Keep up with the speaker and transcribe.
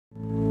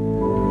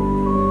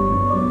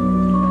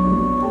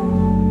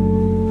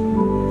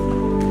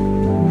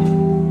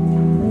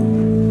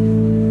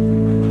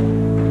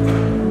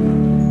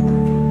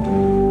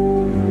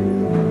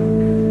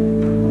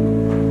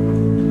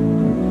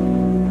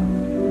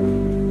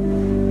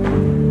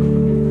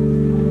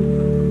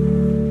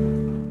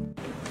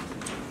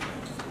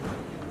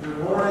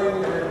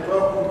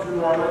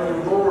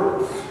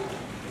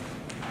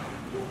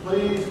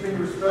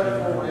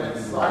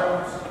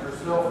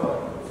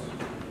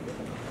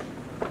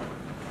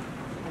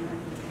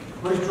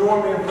Please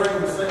join me in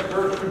praying the St.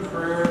 Gertrude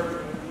prayer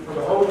for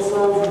the holy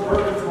souls in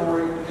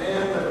purgatory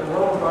and the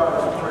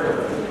coronavirus prayer.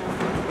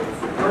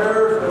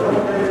 Prayers are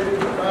located in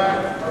the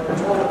back of the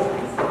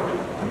bulletin.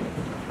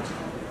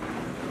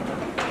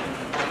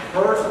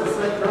 First, the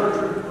St.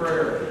 Gertrude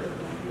prayer.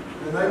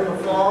 In the name of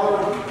the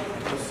Father,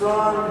 the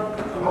Son,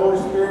 and the Holy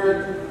Spirit.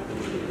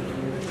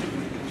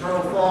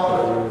 Eternal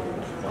Father,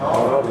 I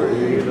offer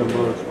you the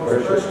most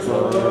precious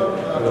blood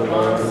of the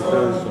divine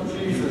Son of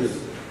Jesus,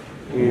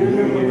 in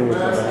whom the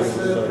Master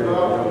said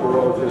throughout the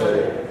world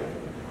today,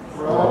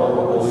 for all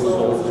the holy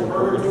souls in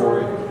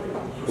purgatory,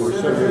 for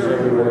sinners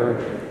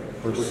everywhere,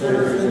 for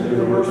sinners in the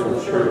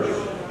universal church,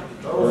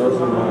 those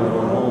in my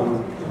own home,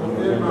 and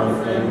within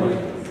my family,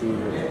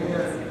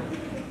 amen.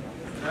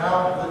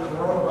 Now the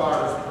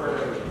coronavirus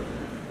prayer.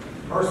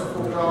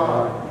 Merciful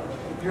God,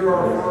 hear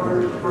our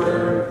fervent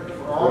prayer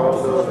for all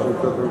who suffer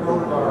from the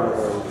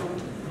coronavirus.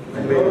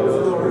 May those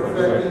who are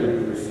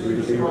infected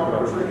receive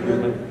proper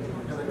treatment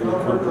and the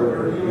comfort of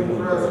your healing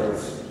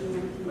presence.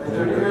 May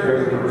their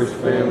caregivers,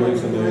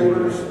 families, and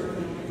neighbors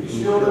be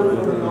shielded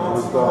from the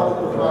onslaught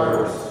of the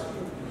virus.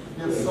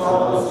 Give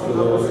solace to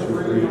those who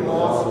grieve the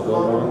loss of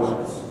loved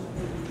ones.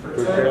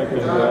 Protect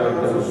and guide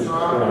those who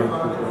strive to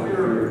find a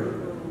cure,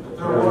 that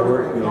their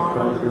work may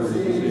conquer the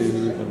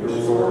disease and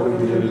restore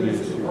communities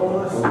to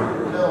wholeness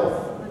and health.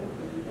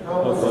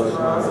 Help us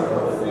rise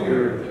above fear.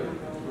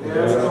 We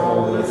ask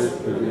all this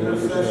through the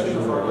intercession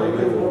of Our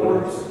Lady of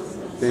Lourdes,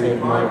 Saint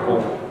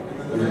Michael,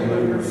 in the name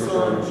of your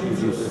Son,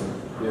 Jesus,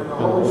 and the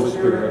Holy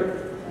Spirit,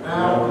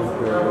 now and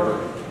forever.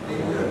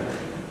 Amen.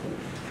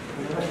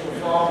 In the name of the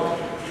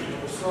Father,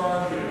 and the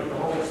Son, and the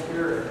Holy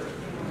Spirit.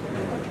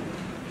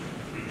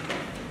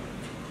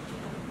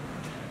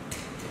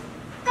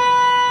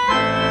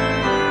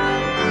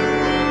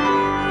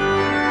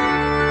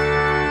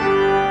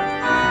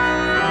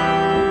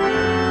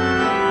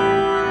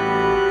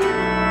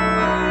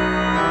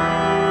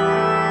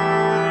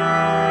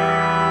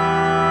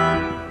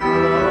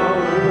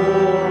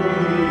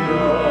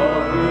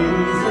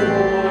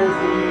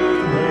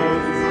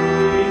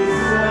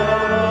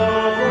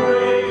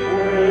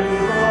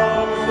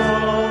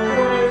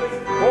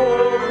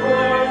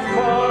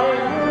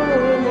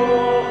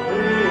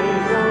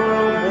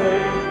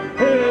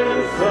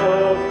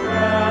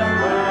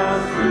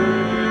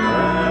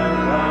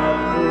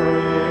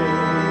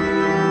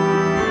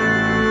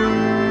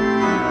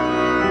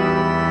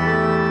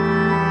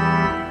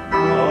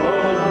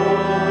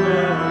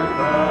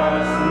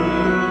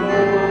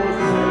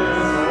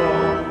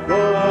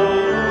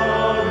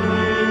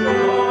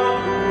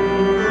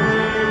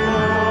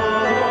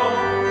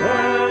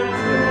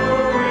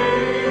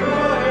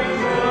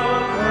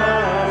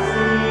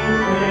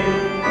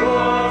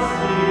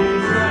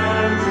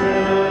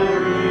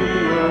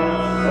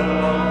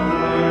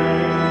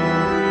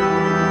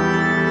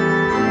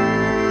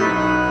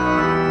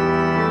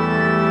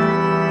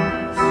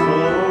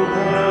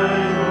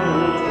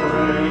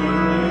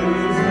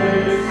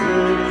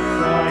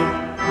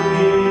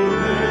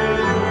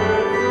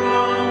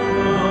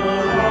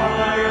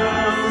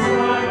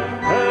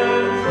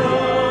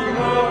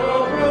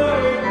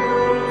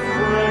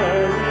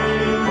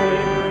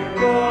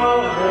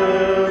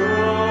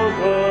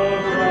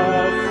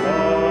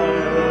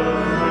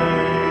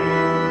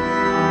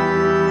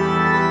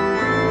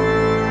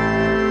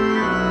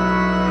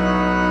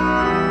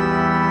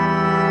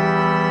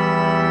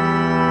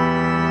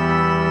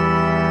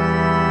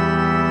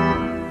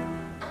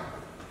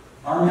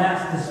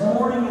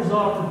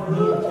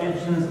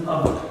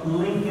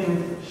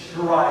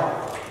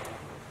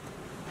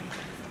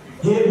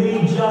 Give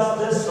me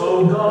justice,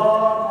 O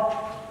God,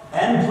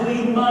 and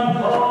plead my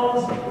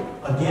cause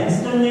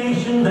against a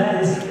nation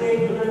that is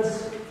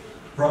faithless.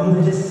 From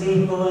the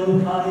deceitful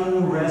and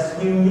cunning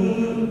rescue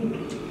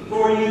me,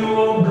 for you,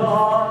 O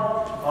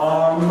God,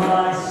 are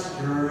my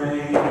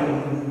strength.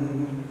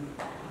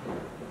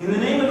 In the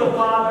name of the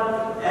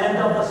Father, and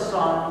of the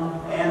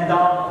Son, and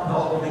of the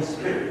Holy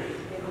Spirit.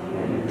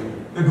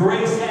 The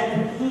grace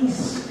and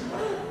peace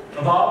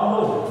of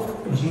our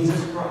Lord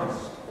Jesus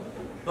Christ,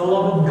 the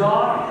love of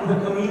God, and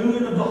the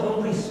communion of the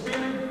Holy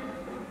Spirit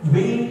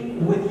be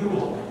with you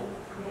all.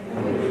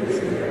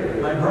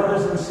 My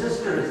brothers and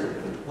sisters,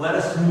 let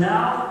us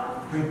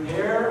now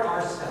prepare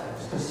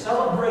ourselves to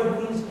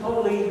celebrate these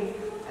holy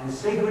and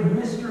sacred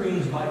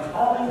mysteries by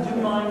calling to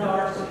mind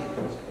our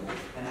sins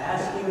and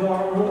asking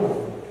our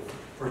Lord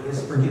for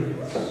His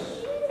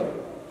forgiveness.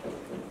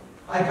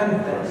 I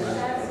confess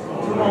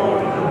to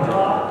Almighty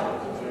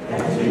God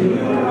and to you,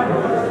 my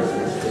brothers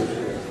and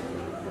sisters,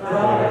 that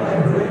I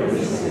have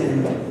greatly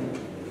sinned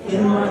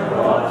in my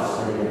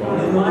thoughts,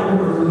 in my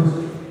words,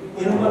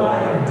 in what I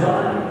have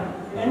done,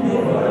 and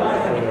in what I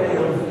have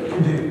failed to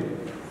do.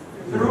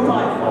 Through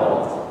my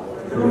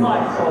fault, through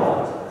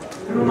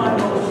my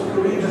most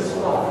grievous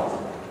fault.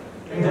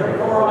 And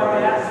therefore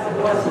I ask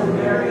the Blessed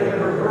Mary,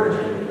 ever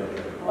Virgin,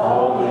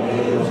 all the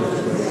angels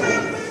and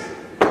saints,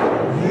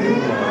 you,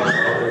 my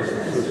brothers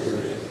and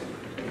sisters,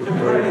 to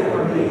pray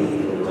for me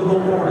to the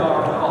Lord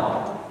our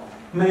God.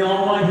 May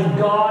Almighty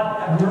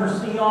God have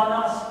mercy on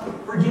us,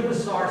 forgive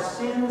us our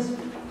sins,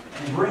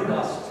 and bring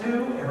us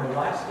to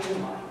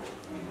everlasting life.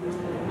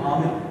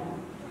 Amen.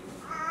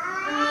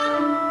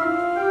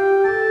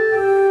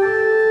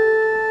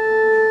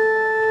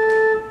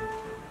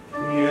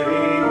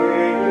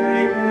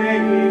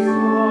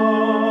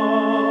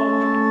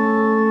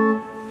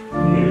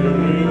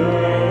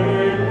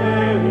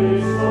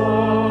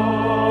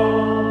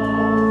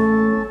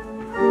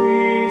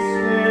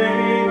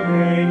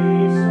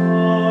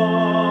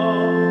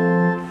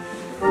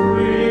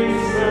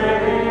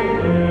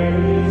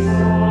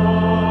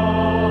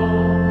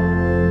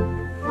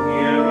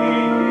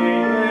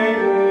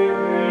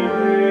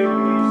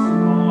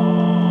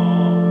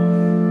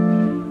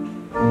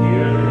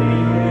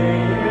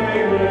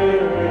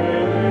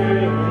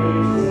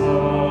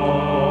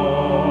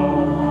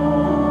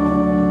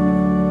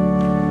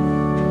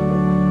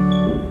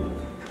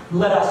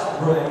 Let us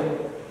pray.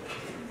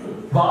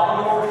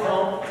 By your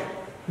help,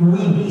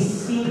 we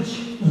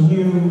beseech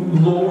you,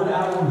 Lord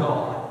our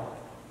God.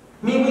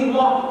 May we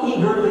walk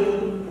eagerly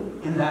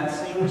in that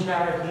same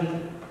charity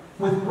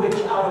with which,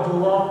 out of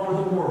love for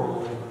the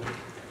world,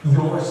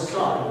 your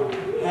Son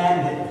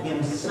handed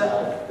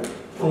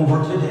himself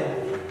over to death.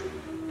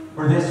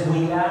 For this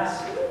we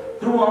ask,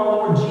 through our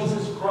Lord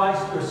Jesus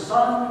Christ, your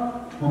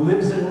Son, who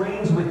lives and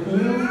reigns with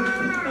you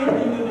in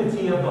the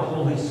unity of the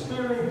Holy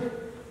Spirit,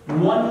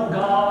 one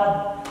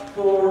God,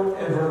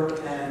 forever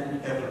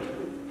and ever.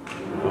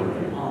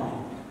 Amen.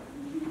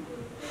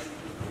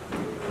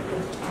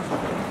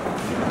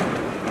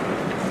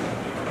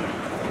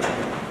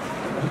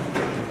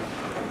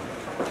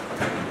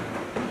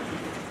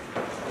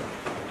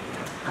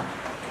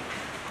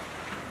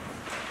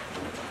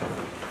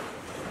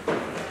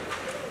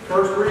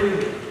 First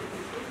reading.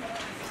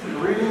 The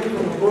reading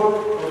from the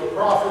book of the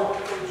prophet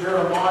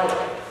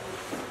Jeremiah.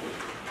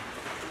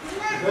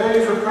 The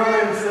days are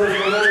coming, says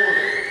the Lord,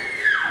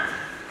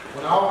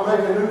 when I will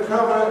make a new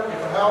covenant with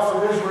the house of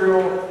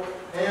Israel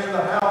and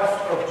the house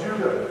of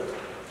Judah.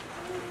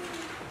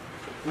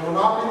 It will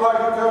not be like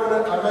the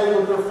covenant I made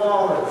with their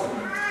fathers,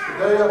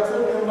 the day I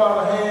took them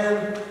by the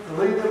hand to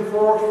lead them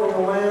forth from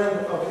the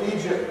land of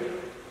Egypt.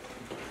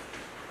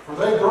 For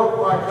they broke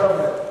my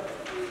covenant,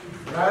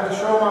 and I had to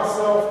show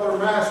myself their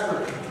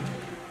master,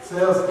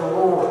 says the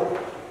Lord.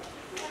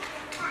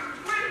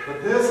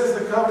 But this is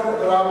the covenant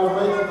that I will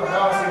make with the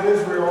house of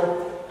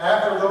Israel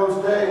after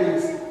those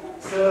days,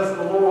 says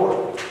the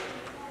Lord.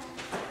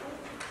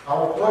 I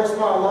will place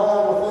my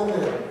law within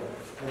them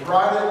and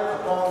write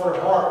it upon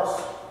their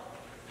hearts.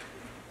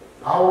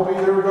 I will be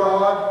their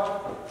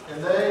God,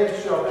 and they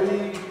shall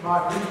be my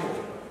people.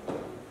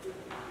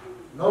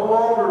 No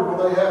longer will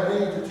they have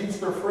need to teach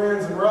their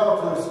friends and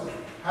relatives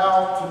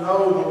how to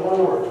know the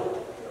Lord.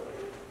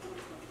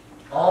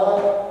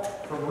 All,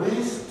 from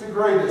least to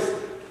greatest,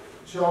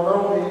 shall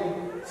know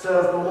me,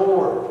 says the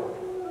Lord.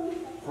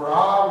 For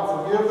I will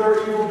forgive their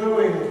evil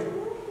doing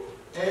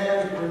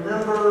and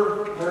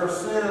remember their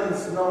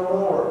sins no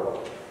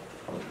more.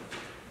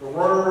 The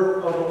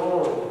word of the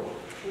Lord.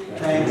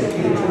 Thanks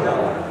be to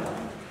God.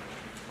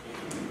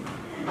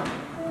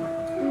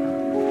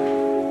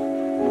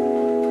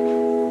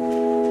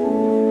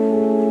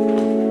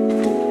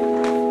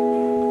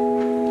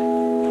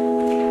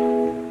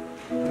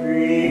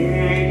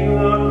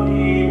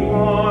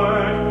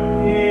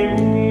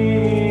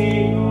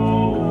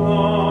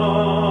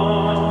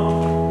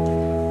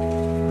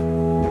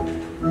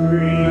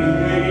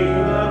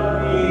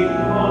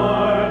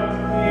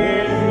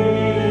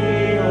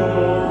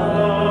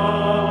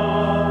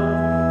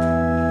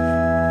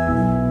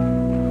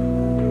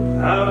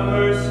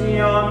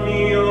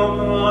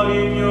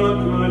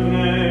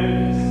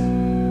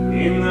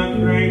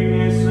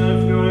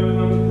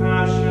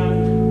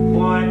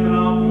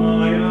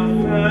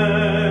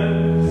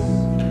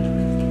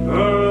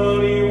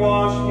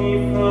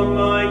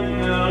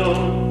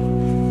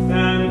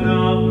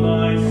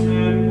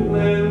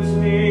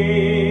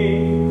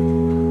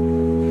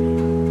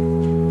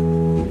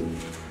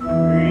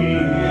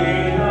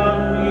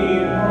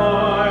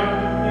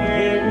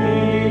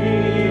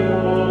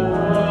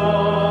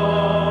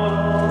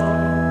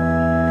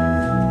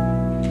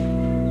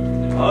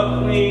 A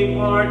clean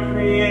heart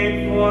create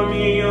for me,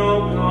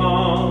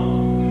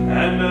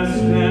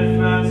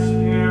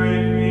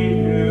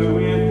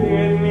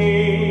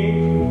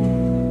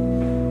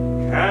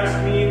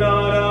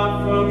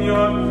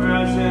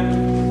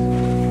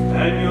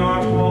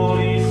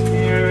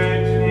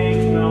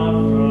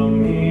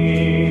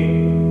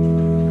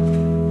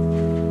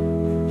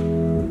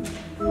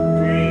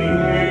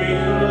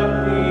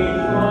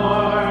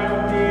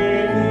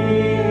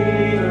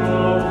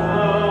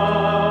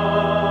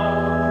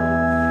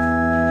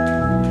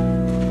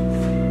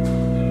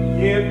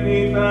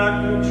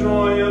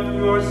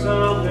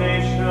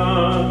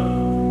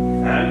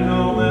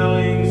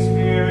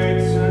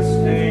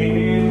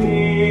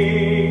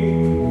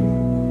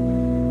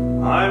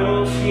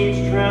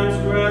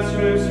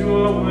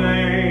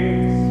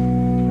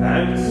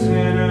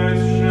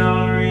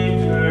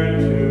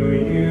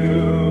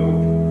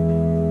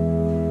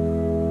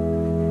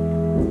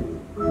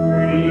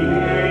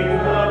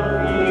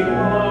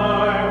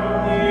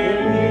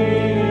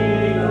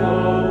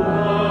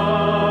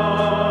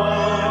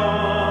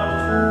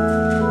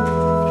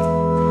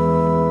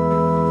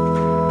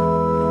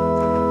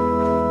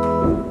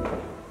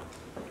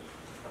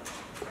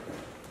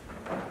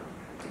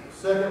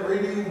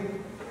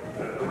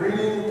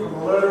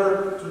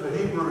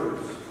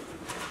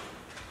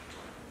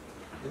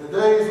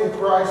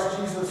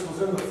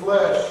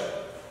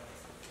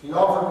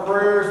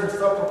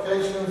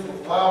 screams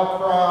with loud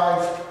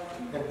cries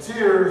and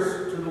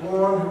tears to the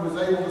one who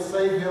was able to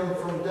save him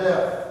from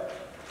death.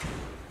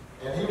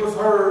 And he was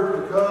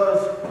heard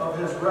because of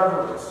his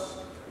reverence.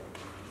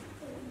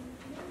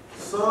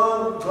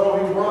 Son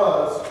though he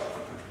was,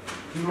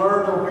 he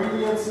learned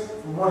obedience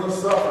from what he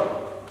suffered.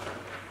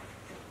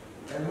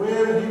 And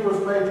when he was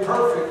made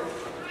perfect,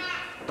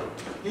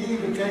 he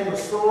became a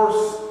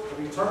source of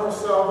eternal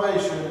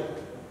salvation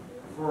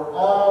for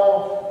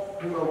all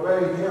who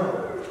obey him.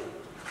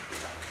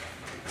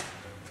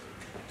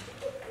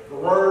 The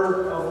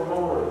word of the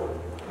Lord.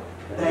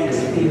 Thanks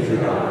be to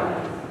God.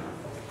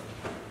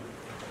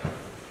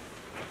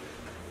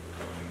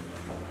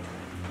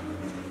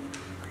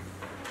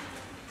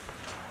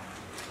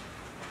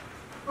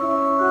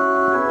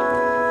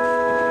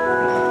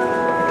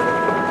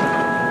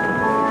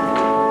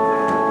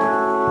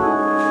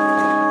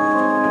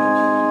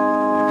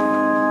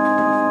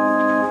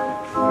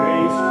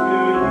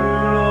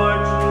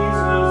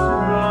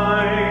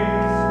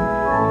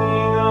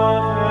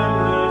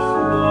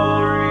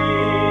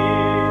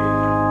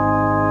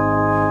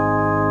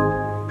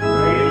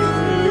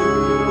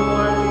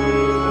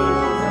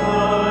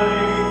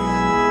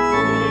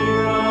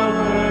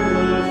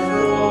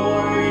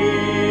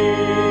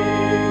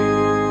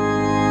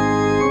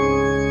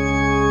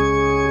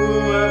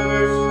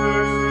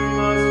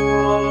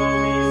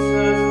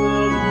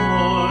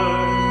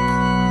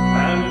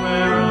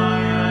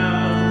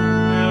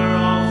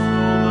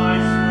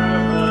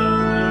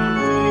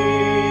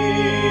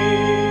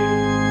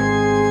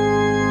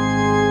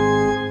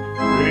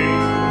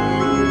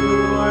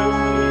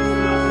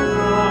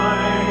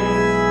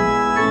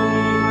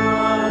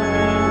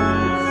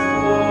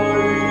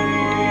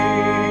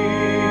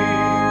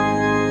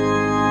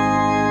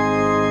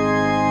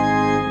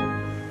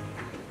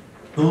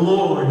 The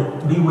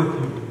Lord be with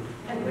you.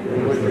 And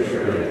with your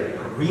spirit.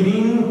 A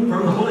reading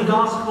from the Holy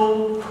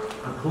Gospel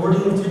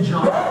according to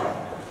John.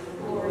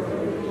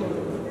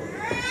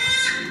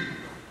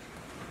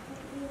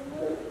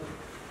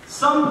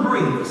 Some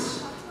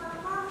Greeks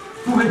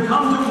who had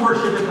come to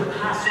worship at the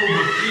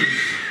Passover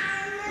feast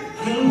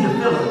came to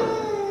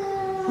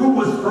Philip, who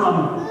was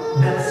from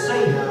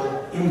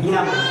Bethsaida in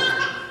Galilee,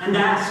 and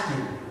asked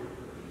him,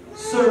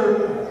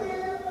 "Sir,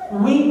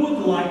 we would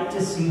like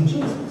to see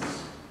Jesus."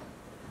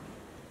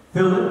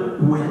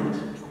 Philip went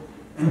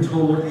and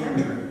told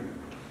Andrew.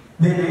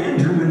 Then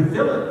Andrew and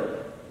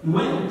Philip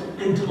went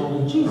and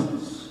told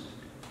Jesus.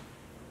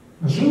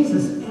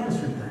 Jesus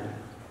answered them,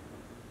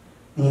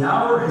 "The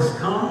hour has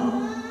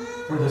come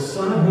for the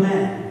Son of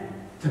Man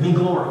to be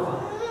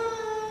glorified.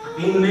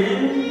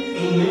 Amen,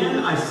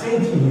 amen, I say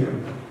to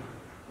you,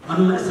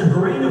 unless a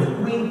grain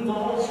of wheat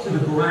falls to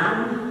the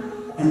ground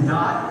and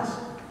dies,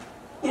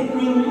 it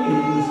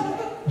remains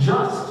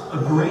just a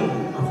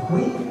grain of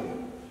wheat.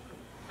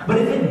 But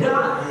if it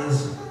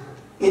dies,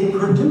 it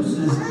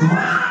produces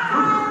much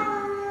fruit.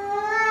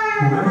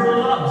 Whoever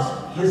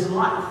loves his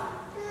life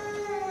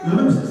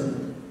loses it,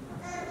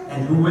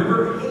 and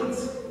whoever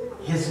hates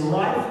his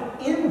life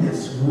in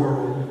this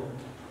world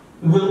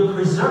will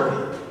preserve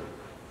it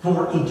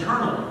for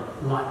eternal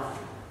life.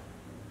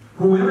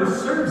 Whoever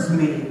serves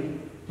me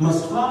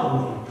must follow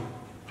me,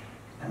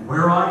 and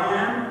where I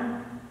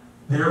am,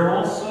 there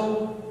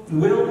also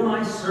will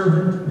my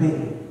servant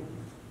be.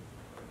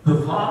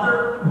 The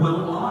Father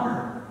will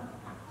honor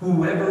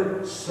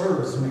whoever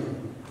serves me.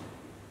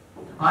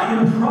 I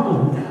am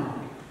troubled now,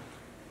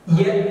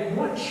 yet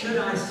what should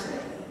I say?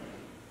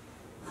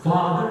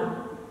 Father,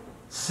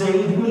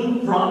 save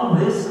me from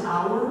this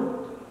hour?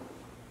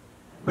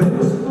 But it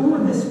was for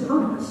this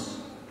purpose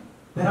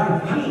that I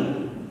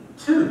came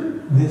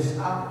to this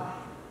hour.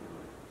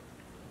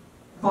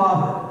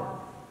 Father,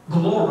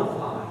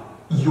 glorify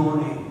your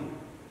name."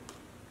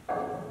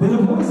 Then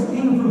a voice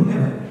came from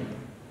heaven.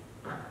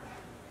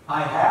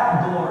 "I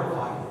have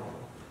glorified it,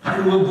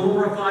 and will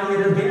glorify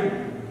it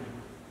again."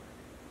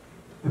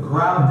 The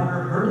crowd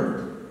there heard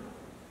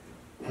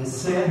it, and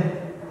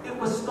said it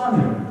was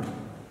thunder.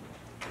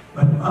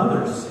 But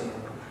others said,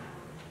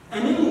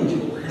 "An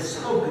angel has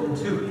spoken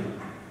to him."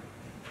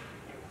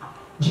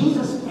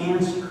 Jesus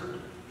answered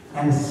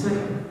and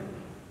said,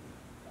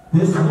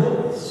 "This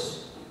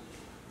voice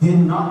did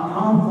not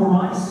come for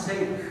my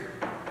sake,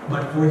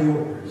 but for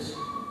yours.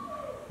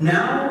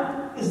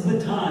 Now is the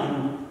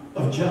time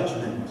of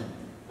judgment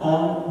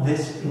on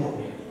this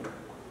world.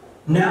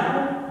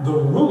 Now the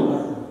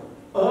ruler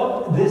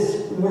of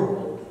this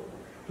world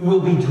will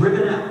be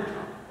driven out.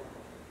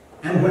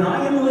 And when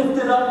I am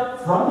lifted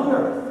up from the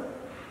earth,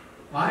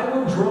 I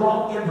will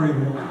draw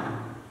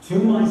everyone to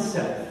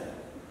myself."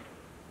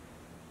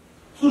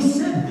 He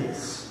said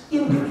this,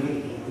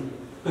 indicating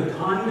the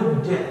kind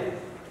of death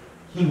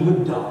he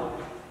would die.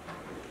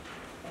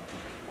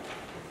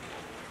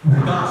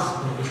 The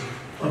Gospel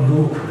of the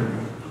Lord.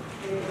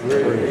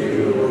 Praise to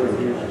you, Lord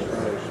Jesus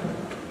Christ.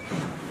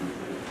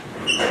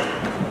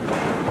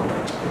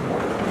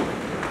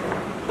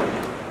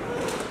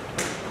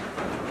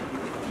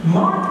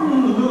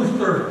 Martin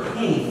Luther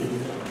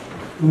King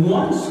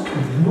once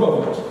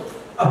wrote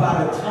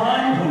about a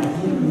time when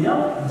he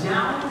knelt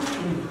down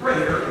in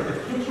prayer at the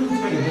kitchen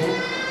table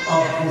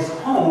of his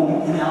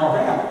home in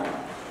Alabama.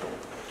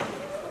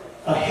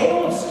 A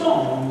hail of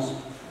stones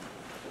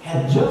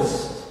had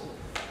just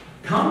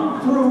come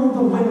through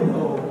the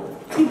window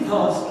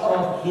because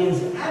of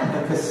his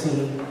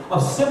advocacy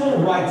of civil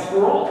rights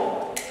for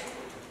all.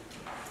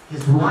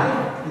 His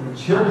wife and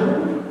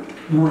children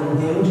were in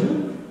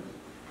danger,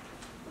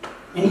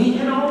 and he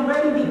had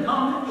already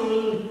become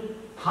a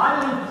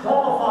highly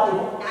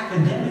qualified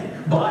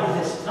academic by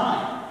this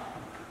time,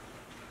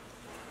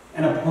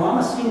 and a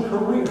promising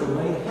career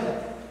lay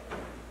ahead.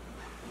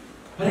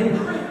 But in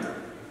prayer,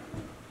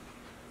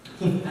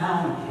 he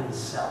found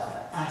himself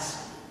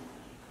asking,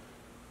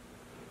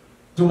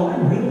 do I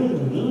really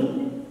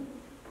need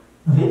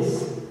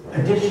this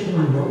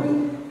additional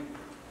worry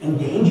and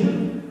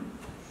danger?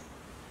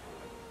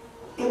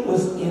 It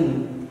was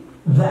in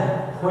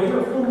that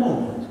prayerful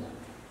moment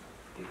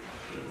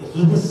that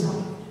he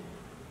decided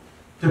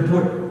to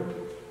put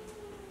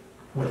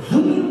what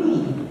he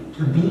believed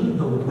to be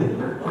the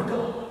will of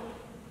God,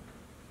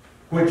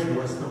 which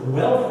was the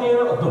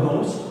welfare of the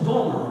most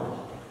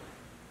vulnerable,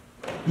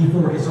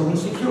 before his own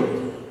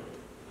security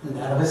and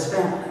that of his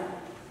family.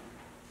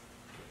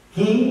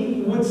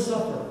 He would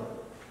suffer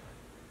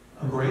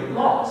a great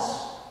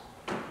loss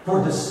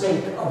for the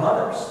sake of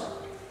others.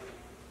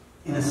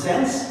 In a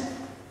sense,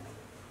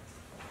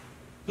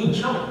 he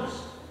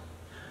chose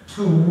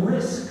to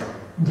risk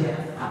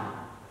death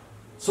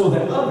so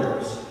that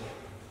others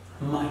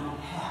might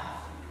have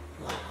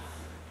life.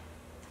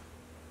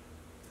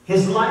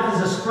 His life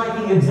is a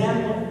striking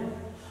example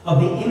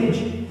of the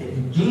image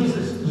that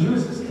Jesus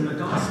uses in the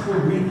gospel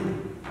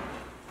reading.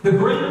 The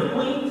grain of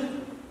wheat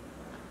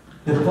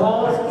that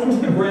falls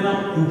into the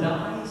ground and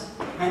dies,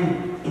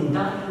 and in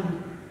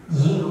dying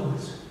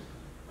yields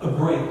a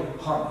great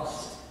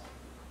harvest.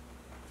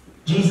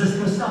 Jesus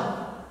himself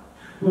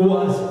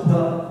was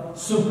the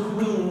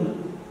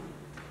supreme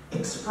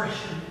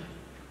expression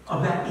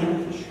of that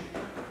image.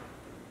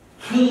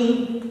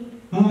 He,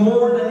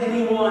 more than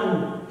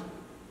anyone,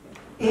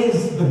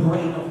 is the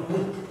grain of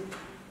wheat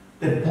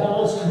that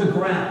falls to the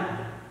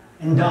ground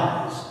and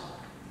dies,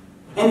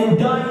 and in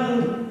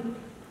dying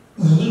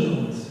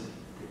yields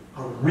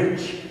a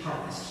rich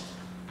harvest.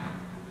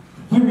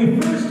 He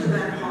refers to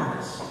that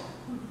harvest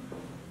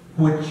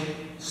which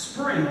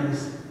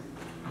springs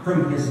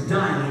from his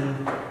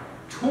dying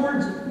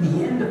towards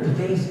the end of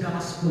today's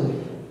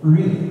gospel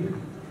reading.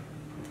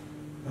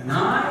 When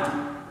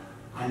I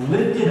am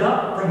lifted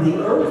up from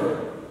the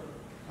earth,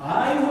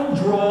 I will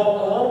draw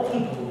all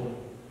people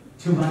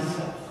to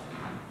myself.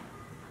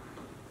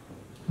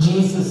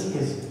 Jesus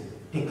is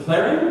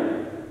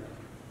declaring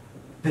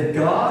that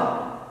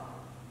God,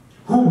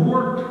 who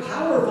worked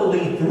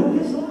powerfully through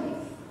his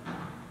life,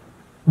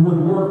 would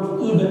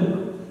work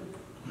even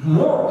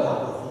more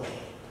powerfully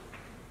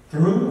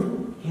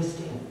through his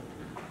death.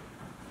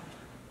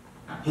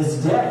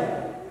 His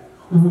death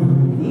would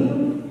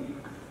reveal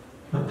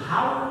the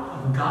power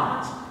of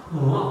God's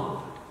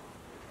love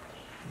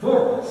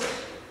for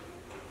us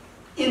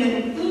in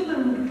an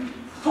even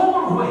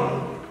fuller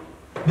way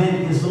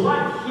than his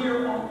life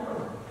here on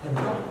earth had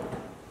done.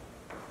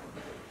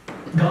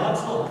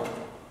 God's love,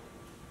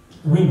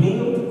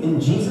 revealed in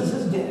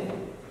Jesus' death,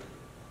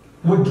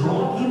 would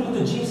draw people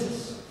to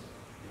Jesus.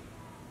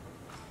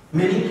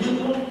 Many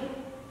people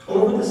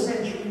over the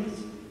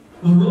centuries,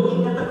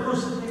 looking at the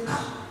crucifix,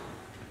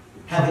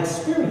 have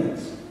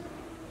experienced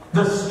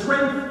the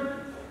strength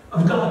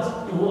of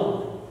God's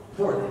love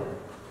for them,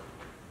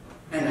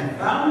 and have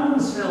found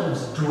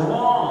themselves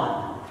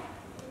drawn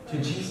to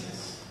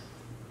Jesus,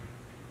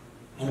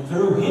 and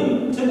through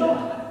him to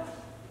God.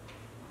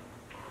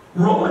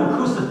 Roman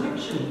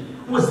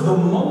crucifixion was the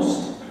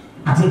most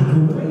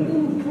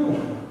degrading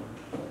form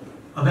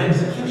of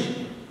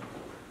execution.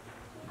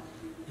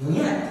 And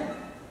yet,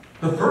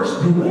 the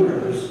first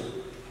believers,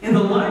 in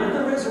the light of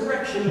the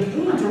resurrection,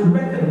 came to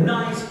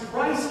recognize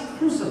Christ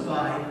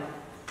crucified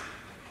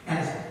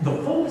as the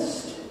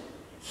fullest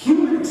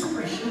human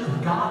expression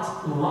of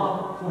God's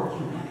love for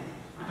humanity.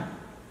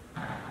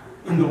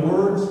 In the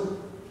words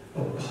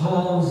of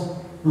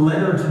Paul's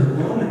letter to the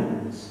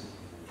Romans,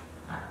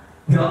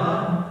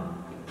 God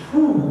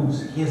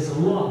proves his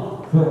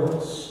love for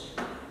us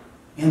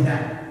in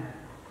that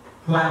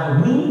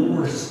while we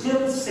were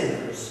still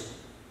sinners,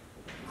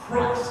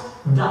 Christ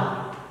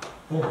died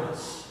for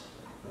us.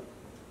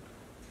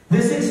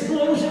 This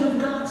explosion of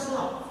God's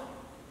love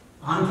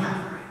on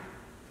Calvary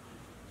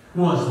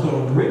was the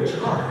rich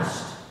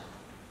harvest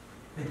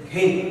that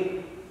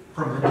came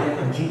from the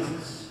death of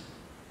Jesus.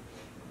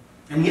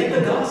 And yet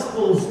the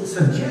Gospels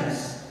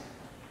suggest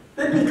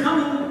that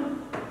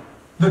becoming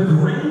the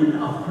grain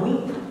of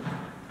wheat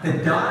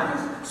that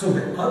dies so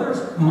that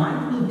others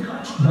might be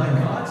touched by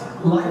God's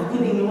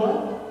life-giving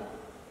love,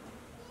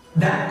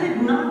 that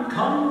did not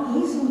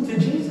come easy to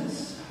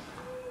Jesus.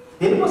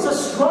 It was a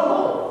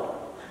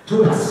struggle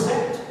to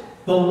accept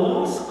the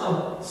loss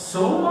of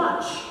so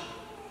much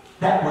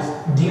that was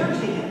dear to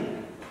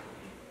him.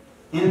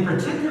 In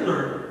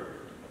particular,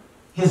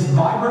 his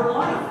vibrant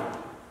life.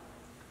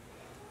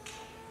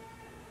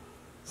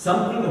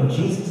 Something of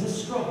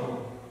Jesus'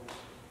 struggle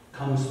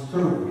comes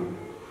through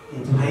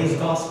in today's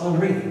gospel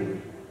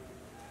reading.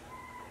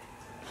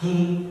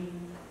 He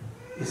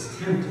is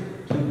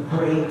tempted to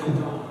pray to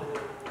God.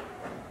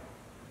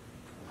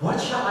 What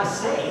shall I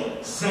say?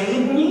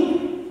 Save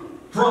me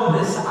from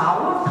this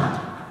hour?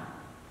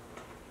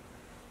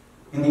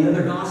 In the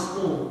other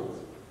gospel,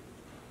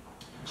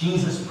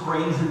 Jesus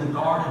prays in the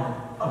Garden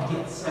of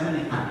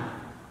Gethsemane,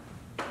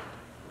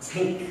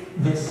 take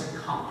this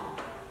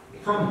cup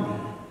from me.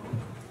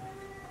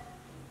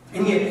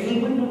 And yet he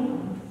went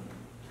on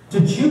to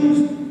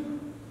choose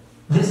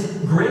this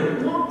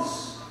great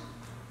loss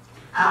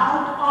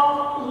out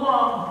of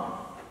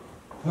love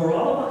for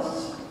all of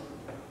us.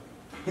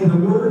 In the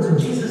words of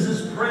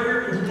Jesus'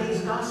 prayer in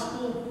today's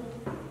gospel,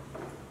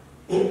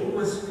 it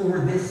was for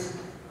this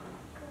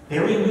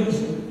very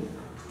reason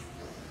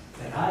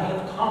that I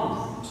have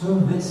come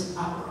to this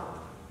hour.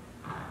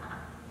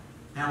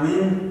 Now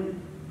in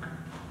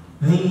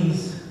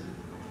these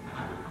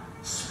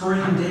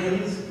spring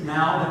days,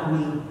 now that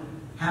we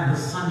have the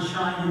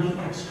sunshine and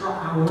the extra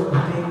hour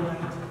of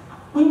daylight,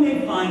 we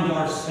may find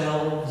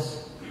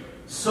ourselves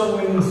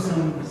sowing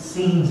some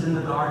seeds in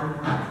the garden.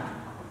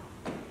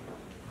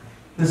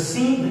 The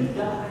seed that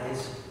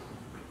dies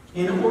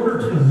in order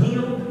to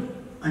yield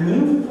a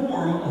new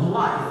form of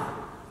life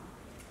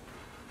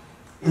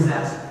is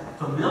as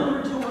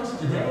familiar to us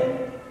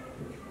today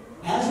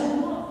as it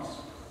was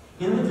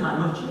in the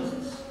time of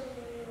Jesus.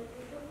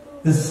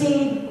 The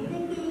seed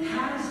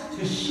has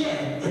to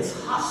shed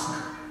its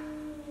husk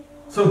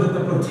so that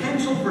the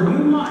potential for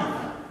new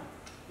life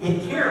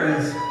it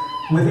carries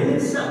within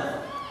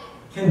itself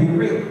can be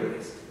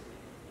realized.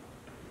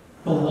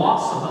 The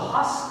loss of the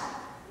husk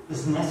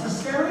is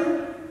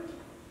necessary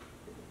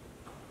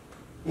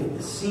if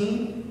the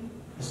seed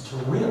is to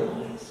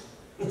realize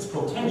its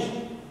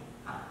potential.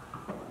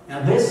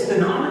 Now, this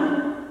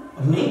phenomenon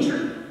of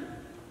nature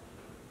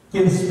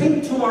can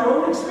speak to our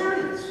own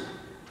experience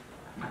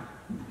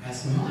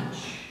as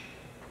much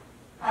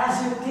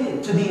as it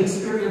did to the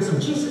experience of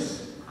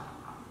Jesus.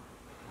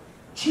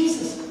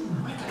 Jesus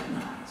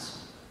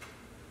recognized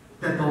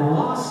that the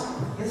loss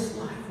of his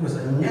life was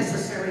a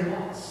necessary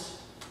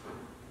loss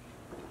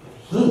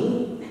if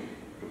he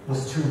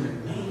was to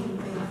remain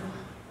faithful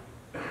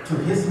to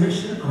his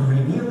mission of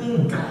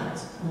revealing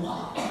God's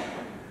love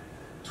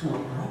to a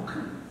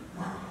broken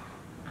world.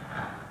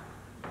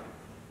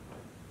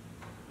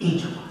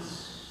 Each of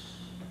us,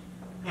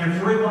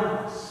 every one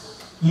of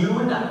us, you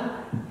and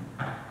I,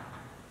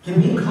 can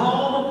be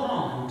called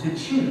upon to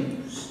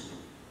choose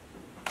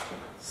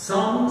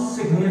some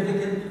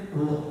significant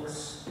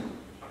loss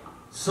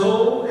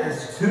so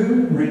as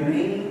to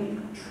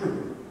remain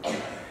true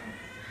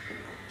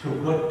to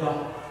what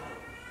God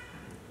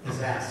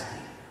is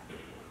asking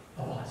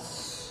of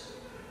us.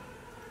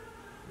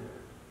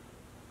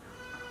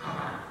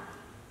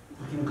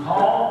 We can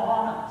call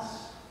upon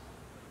us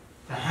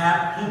to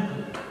have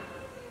people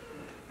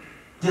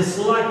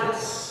dislike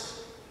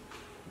us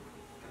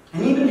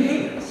and even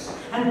hate us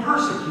and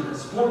persecute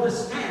us for the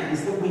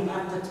stands that we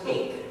have to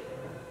take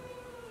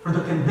for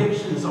the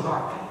convictions of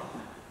our faith.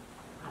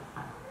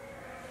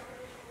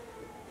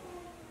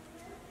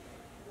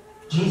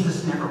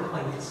 Jesus never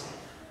played it safe.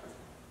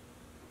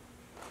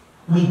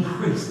 We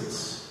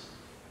priests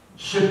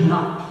should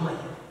not play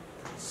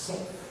it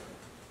safe.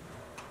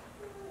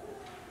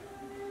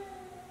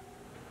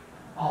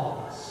 All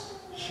of us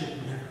should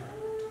never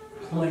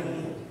play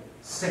it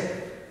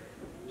safe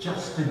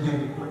just to do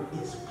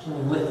what is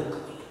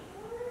politically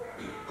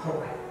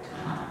correct.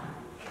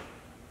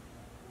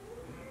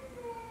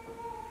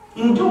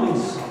 In doing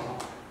so,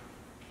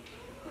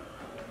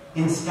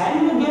 in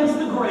standing against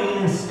the grain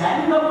and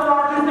standing up for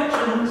our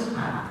convictions,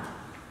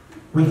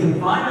 we can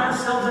find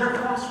ourselves at a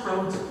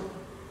crossroads,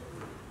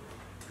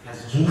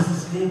 as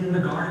Jesus did in the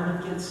Garden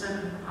of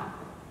Gethsemane,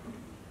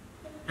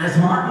 as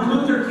Martin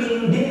Luther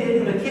King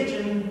did in the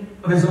kitchen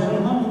of his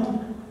own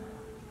home.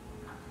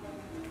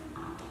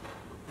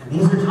 And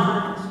these are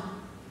times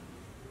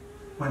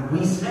when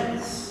we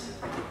sense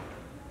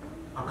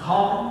a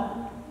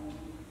calling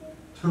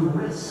to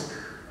risk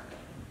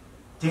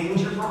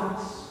danger for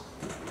us,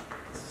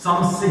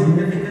 some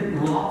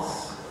significant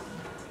loss,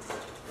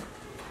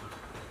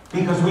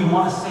 because we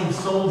want to save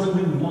souls and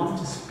we want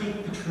to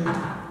speak the truth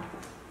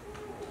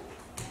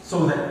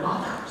so that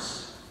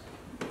others,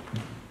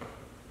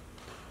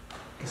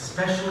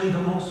 especially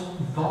the most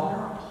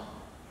vulnerable,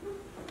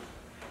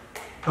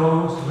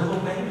 those little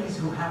babies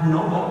who have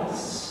no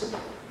voice,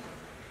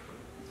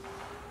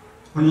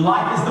 when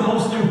life is the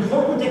most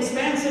important,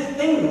 expansive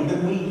thing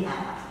that we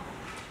have.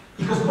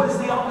 Because what is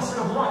the opposite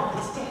of life?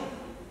 It's death.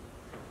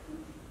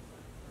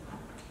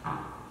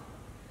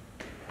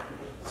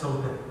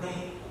 So that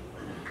they,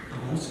 the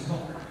most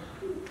vulnerable,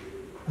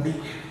 may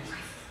have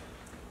life.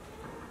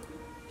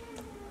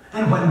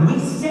 And when we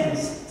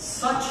sense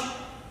such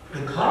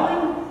a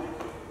calling,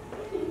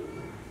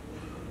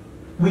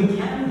 we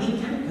can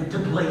be tempted to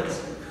play it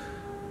safe,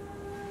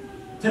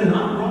 to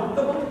not rock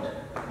the boat.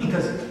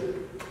 Because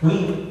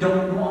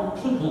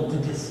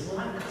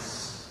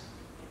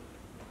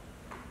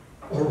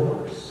or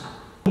worse.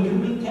 We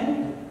can be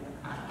tempted,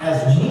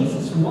 as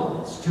Jesus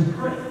was, to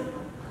pray,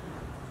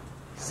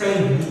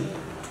 "Save me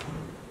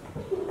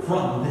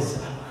from this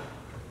hour."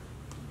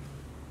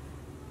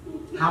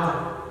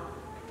 However,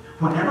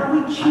 whenever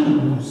we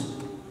choose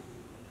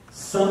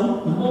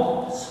some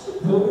loss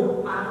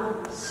for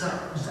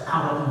ourselves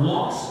out of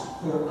loss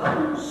for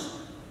others,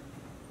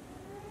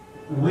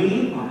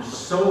 we are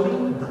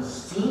sowing the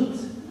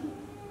seeds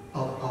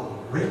of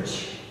a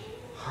rich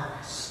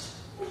harvest.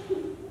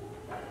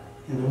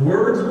 In the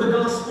words of the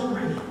gospel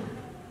reading,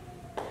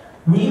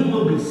 we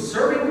will be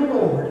serving the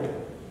Lord,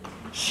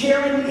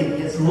 sharing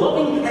in His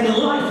loving and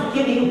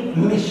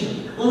life-giving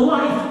mission.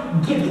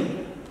 Life-giving.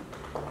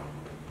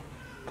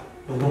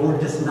 The Lord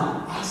does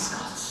not ask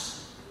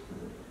us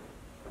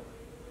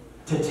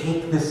to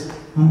take this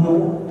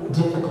more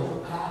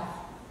difficult path,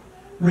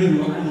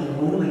 relying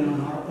only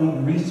on our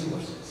own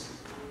resources.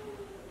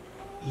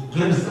 He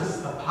gives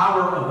us the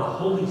power of the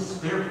Holy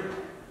Spirit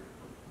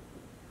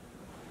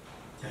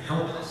to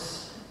help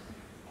us.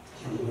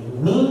 And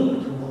we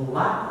need to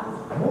allow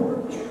the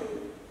Lord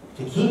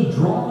to keep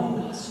drawing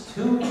us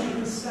to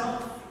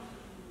Himself,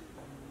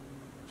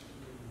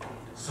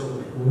 so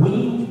that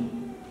we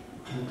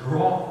can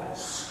draw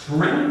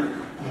strength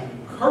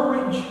and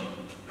courage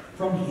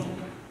from Him.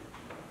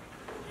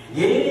 And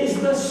it is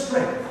the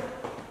strength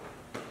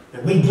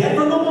that we get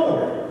from the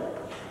Lord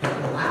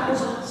that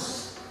allows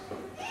us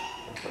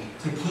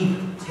to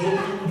keep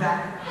taking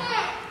that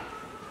path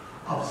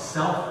of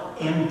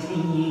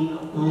self-emptying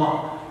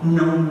love,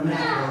 no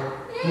matter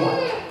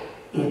what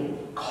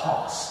it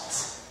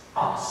costs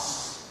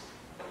us.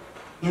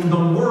 In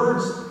the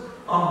words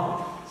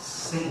of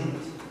Saint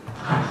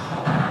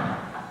Paul,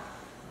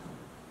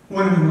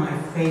 one of my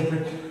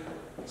favorite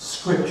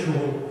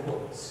scriptural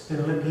quotes,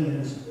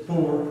 Philippians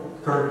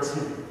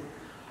 4:13.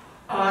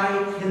 "I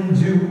can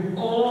do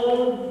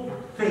all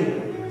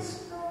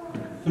things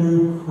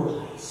through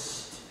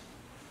Christ,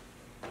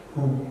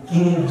 who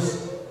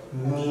gives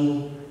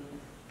me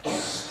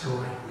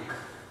strength."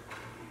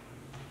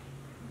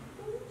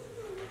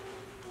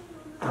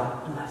 God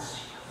bless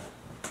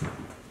you.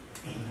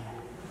 Amen.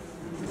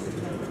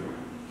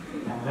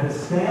 Now let us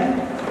stand.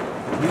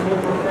 We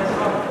will profess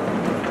our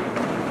faith.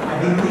 I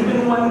believe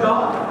in one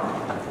God,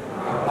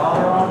 our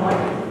Father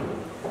Almighty,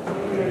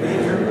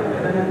 Creator of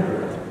heaven and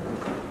earth,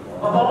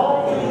 of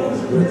all things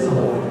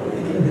visible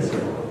and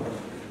invisible.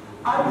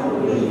 I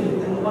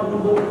believe in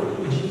one Lord,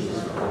 Jesus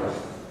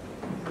Christ,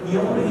 the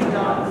only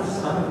begotten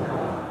Son of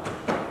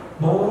God,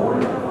 born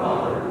of the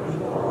Father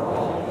before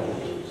all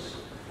ages,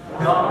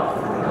 God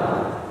from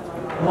God,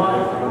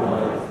 life from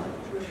life,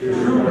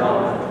 true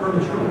God from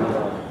true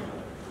God,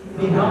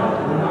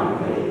 begotten,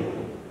 not made,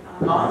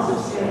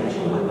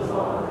 consubstantial with the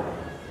Father.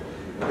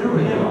 Through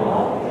Him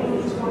all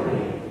things were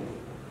made.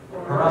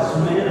 For us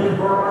men and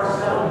for our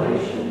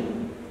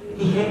salvation,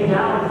 He came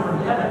down from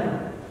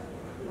heaven,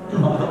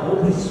 and by the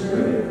Holy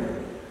Spirit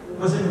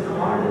was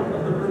incarnate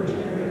of the Virgin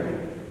Mary,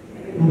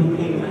 and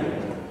became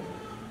man.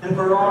 And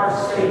for our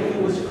sake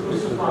He was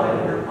crucified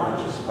under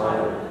Pontius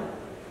Pilate.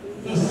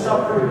 He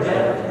suffered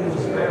death and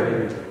was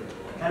buried,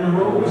 and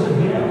rose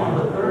again on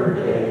the third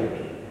day,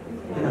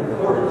 in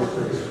accordance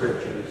with the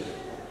Scriptures.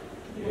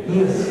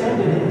 He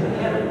ascended into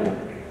heaven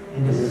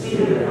and is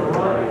seated at the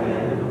right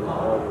hand of the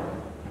Father.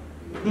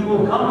 He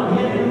will come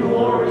again in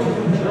glory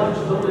to judge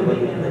the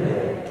living and the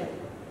dead,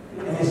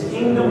 and His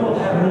kingdom will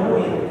have no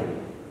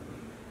end.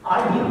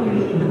 I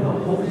believe in the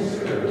Holy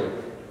Spirit,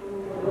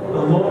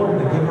 the Lord,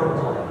 the giver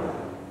of life,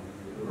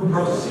 who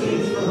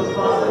proceeds from the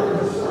Father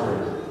to the Son,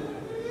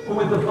 who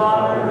with the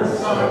Father and the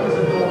Son is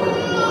adored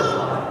and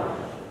glorified,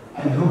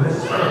 and who has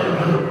spoken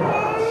to the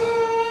prophets.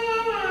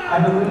 I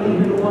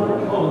believe in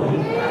one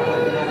holy,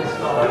 Catholic, and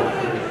apostolic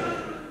Church.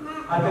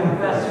 I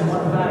confess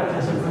one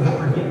baptism for the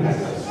forgiveness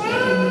of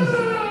sins,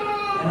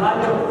 and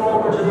I look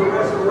forward to the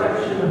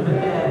resurrection of the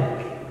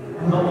dead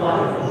and the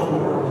life of the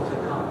world to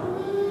come.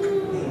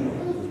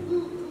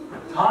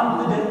 Amen.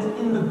 Confident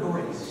in the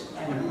grace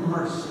and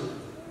mercy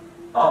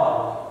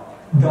of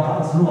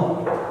God's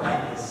love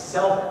and His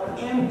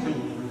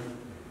self-emptying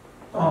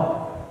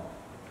of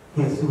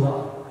His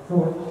love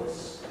for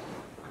us,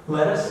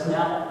 let us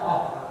now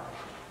offer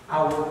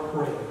our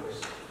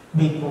prayers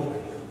before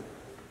Him.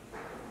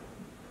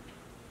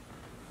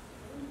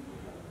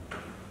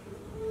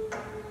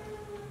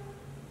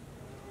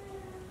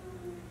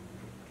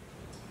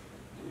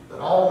 That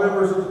all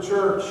members of the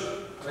church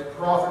may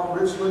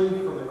profit richly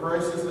from the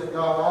graces that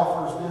God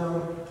offers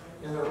them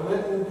in their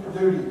Lenten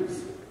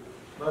duties.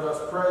 Let us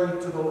pray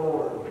to the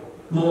Lord.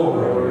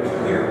 Lord,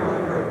 hear my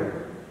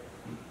prayer.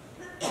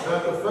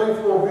 That the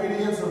faithful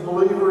obedience of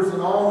believers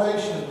in all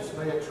nations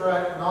may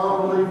attract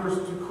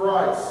non-believers to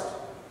Christ,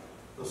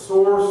 the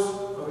source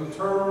of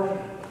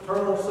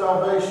eternal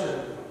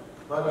salvation.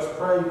 Let us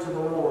pray to the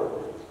Lord.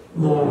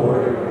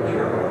 Lord,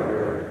 hear my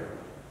prayer.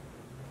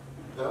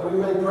 That we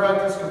may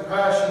practice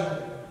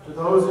compassion to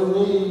those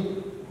in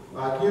need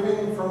by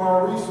giving from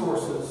our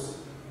resources.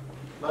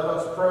 Let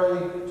us pray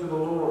to the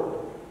Lord.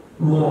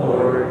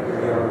 Lord,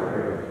 hear our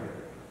prayer.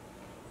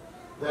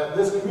 that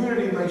this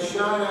community may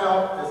shine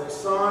out as a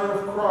sign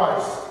of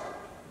Christ,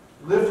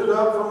 lifted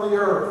up from the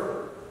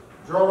earth,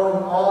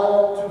 drawing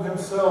all to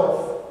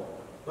himself.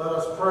 Let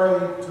us pray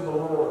to the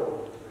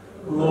Lord.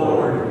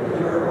 Lord,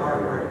 hear our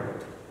prayer.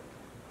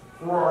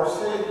 For our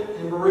sick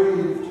and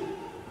bereaved,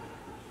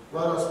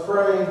 let us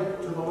pray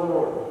to the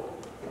Lord.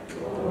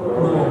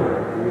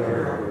 Lord,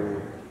 hear our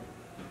prayer.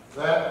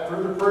 That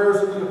through the prayers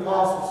of the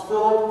apostles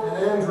Philip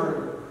and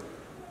Andrew,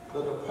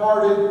 the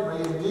departed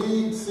may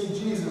indeed see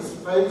Jesus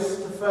face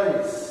to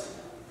face.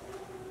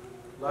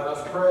 Let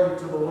us pray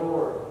to the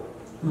Lord.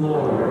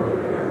 Lord,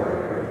 hear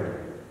our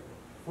prayer.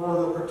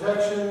 For the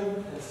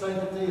protection and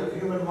sanctity of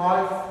human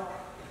life,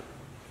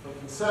 from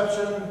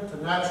conception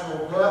to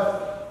natural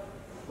death,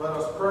 let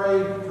us pray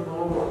to the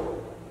Lord.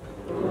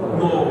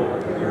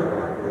 Lord, hear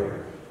our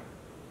prayer.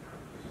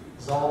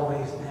 As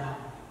always now,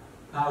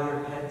 bow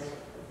your heads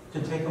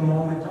to take a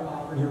moment to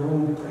offer your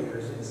own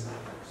prayers in silence.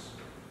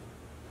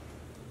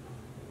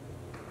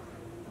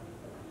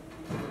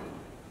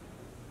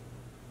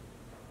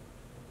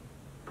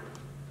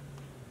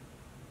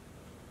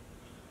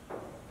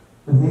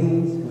 For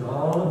these and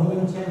all of the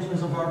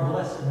intentions of our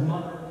Blessed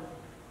Mother,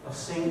 of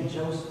Saint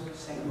Joseph,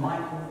 Saint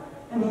Michael,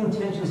 and the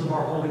intentions of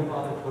our Holy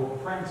Father,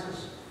 Pope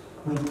Francis,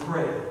 we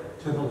pray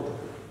to the Lord.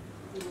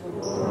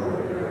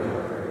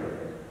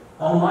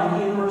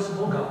 Almighty and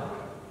merciful God,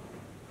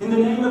 in the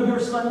name of your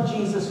Son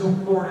Jesus, who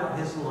poured out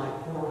his life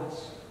for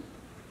us,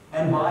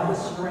 and by the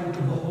strength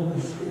of the Holy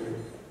Spirit,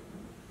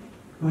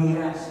 we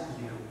ask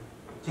you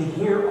to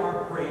hear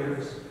our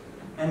prayers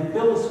and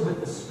fill us with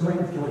the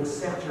strength to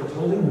accept your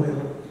holy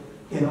will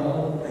in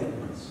all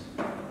things.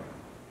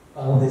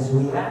 All this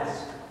we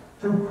ask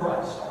through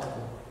Christ our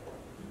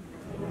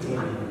Lord.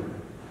 Amen.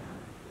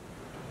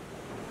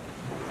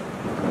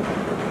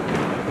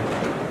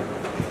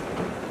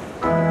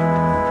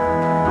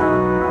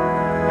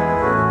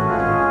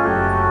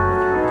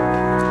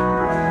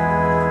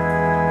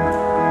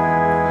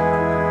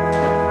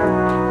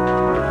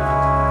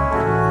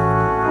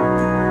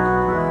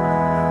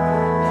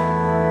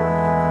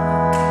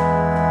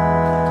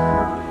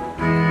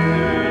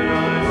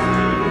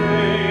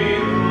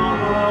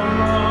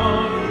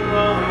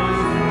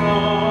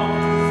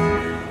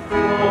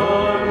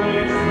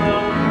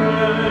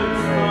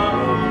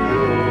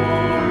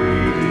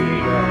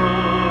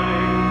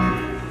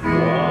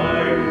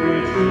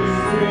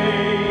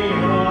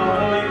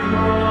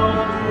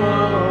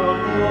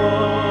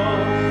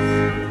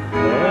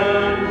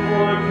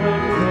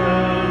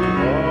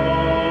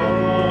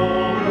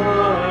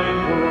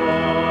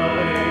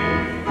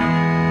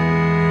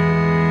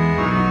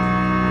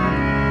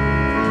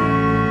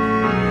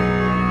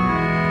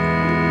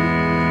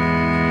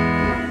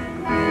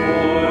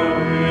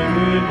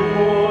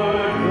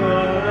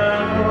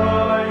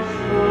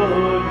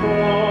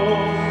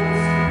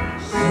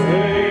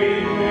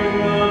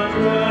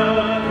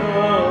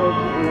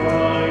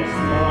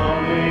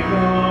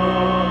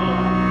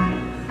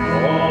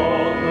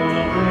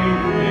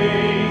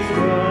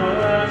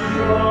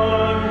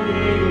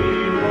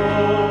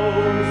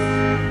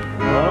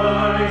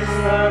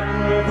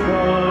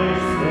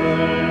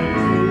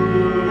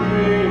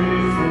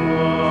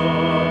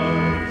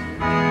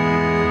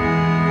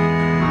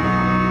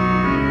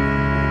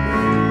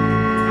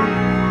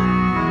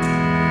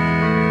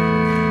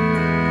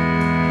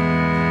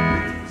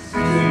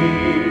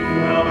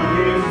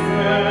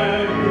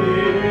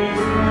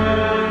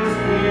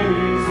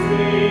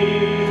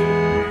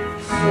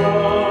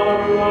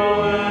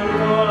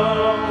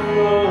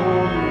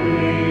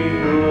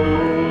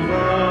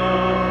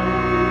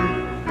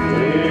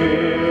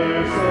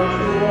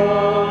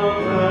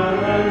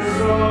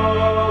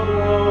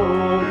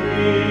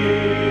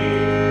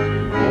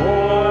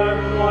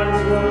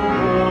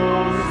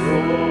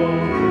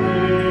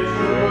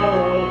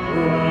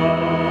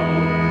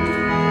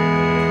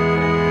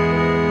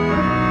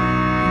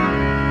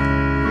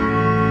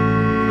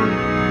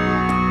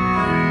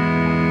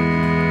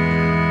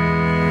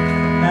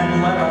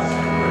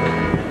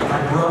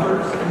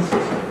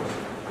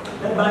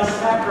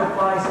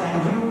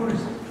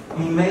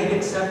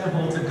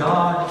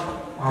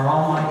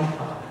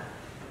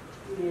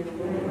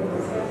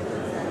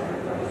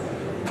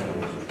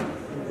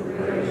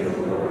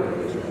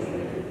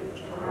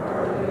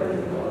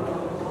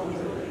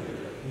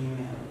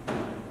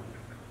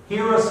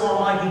 Hear us,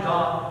 Almighty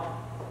God,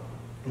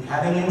 and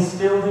having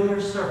instilled in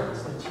your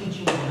servants the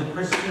teachings of the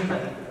Christian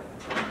faith,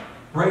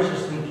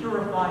 graciously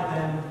purify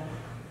them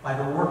by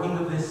the working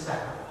of this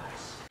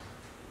sacrifice.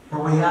 For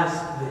we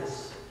ask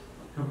this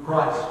through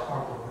Christ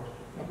our Lord.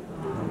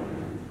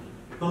 Amen.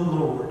 The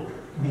Lord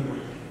be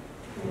with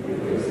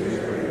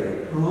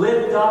you.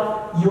 Lift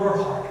up your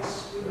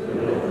hearts.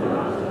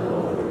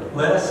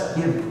 Let us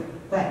give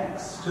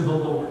thanks to the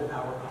Lord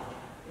our God.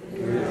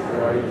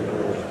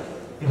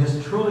 It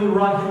is truly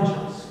right and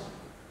just,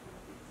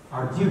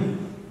 our duty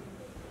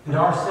and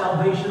our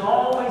salvation,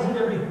 always and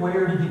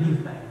everywhere, to give you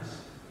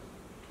thanks.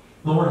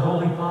 Lord,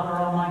 Holy Father,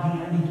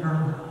 Almighty and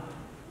eternal God,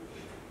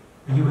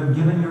 you have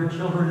given your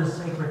children a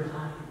sacred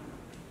time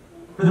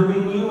for the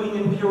renewing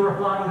and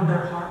purifying of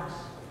their hearts,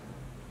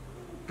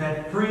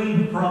 that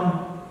freed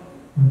from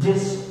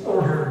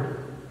disordered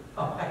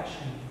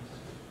affections,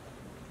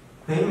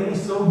 they may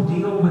so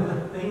deal with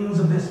the things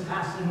of this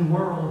passing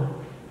world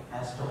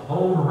as to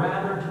hold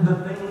rather to the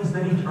things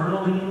that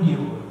eternally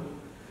endure.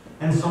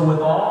 And so with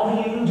all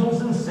the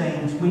angels and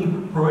saints, we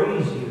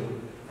praise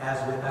you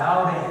as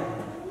without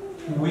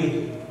end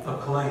we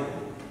acclaim.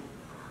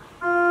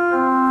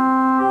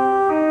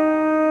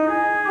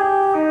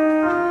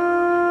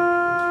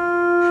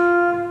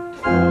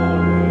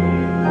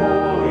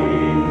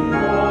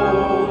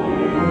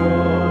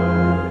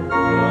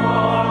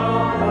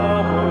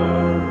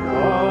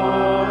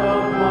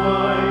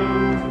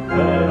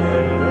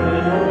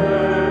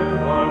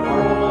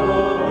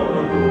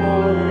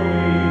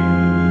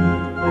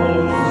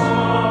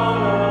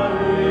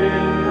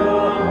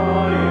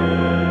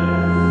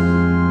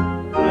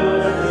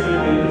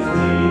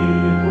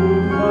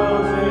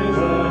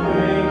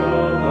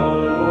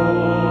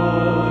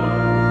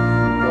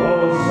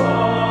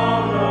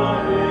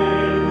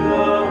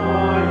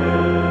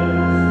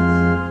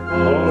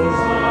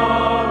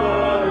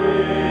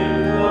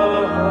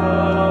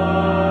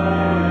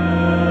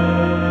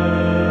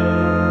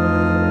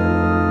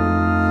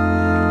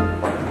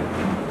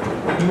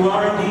 You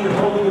are indeed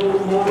holy, O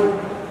Lord,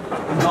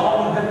 and all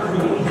you have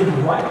created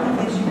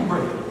rightly gives you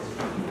praise.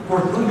 For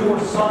through your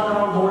Son,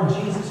 our Lord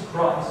Jesus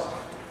Christ,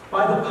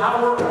 by the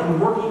power and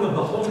working of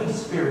the Holy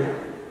Spirit,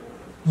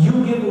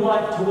 you give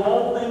life to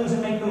all things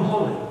and make them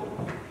holy.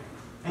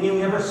 And you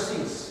never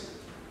cease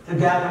to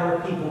gather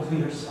a people to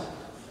yourself,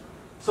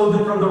 so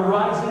that from the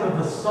rising of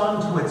the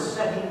sun to its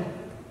setting,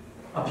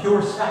 a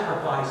pure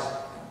sacrifice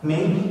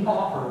may be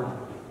offered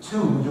to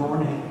your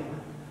name.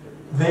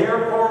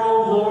 Therefore,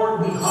 O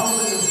Lord, we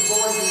humbly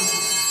implore you,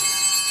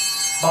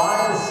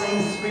 by the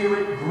same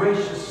Spirit,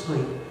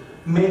 graciously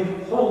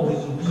make holy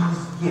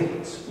these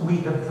gifts we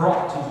have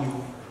brought to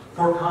you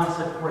for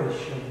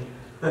consecration,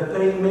 that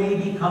they may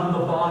become the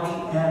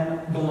body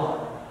and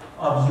blood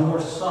of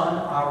your Son,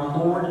 our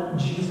Lord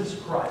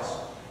Jesus Christ,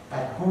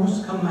 at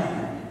whose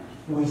command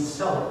we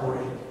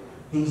celebrate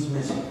these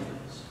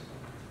mysteries.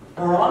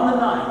 For on the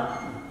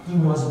night he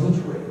was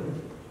betrayed,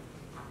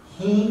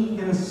 he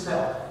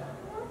himself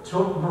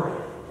took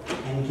bread,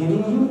 and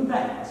giving you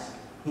thanks,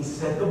 he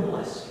said the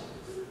blessing,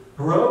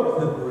 broke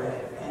the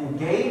bread, and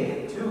gave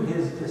it to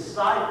his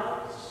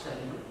disciples,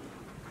 saying,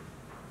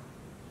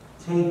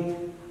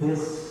 "Take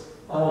this,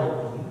 all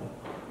of you,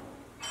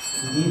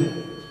 and eat of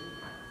it.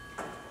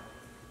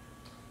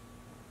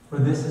 For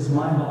this is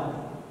my body,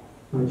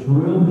 which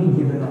will be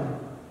given up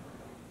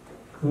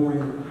for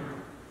you."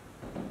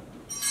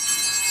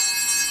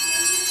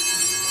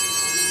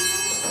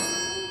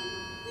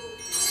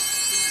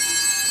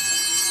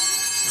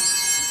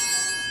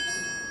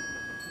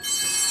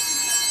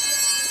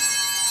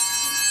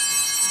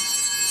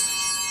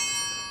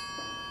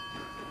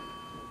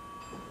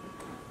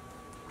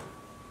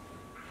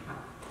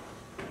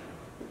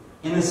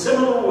 In a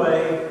similar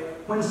way,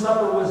 when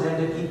supper was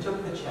ended, he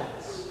took the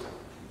chalice,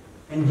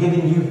 and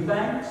giving you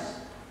thanks,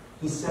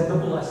 he said the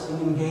blessing,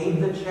 and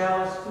gave the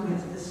chalice to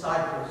his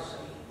disciples,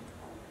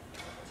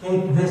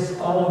 saying, "Take this,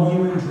 all of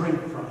you, and drink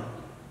from it.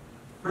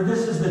 For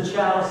this is the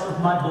chalice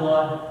of my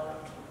blood,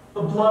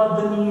 the blood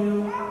of the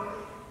new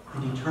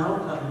and eternal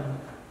covenant,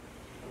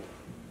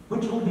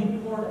 which will be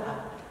poured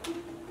out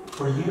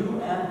for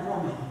you and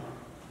for me,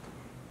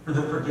 for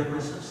the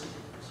forgiveness of sins.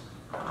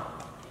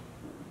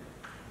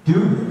 Do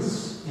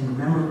this in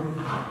memory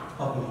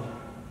of me."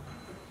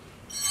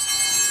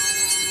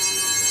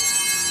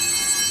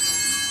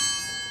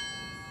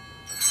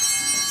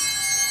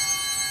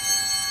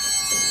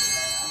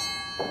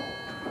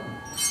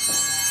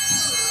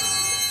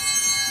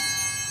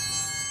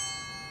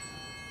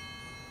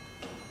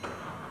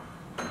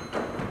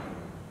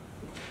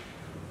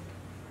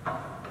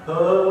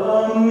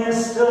 The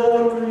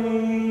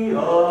mystery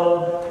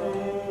of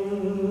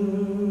pain.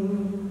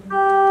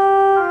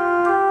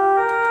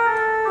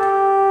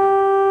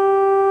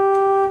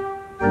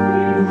 We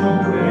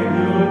proclaim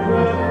your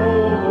death, O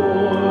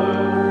Lord,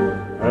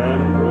 and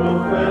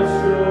profess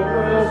your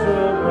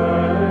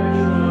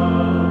resurrection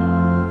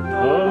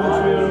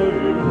until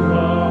you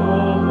come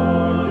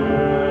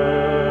again.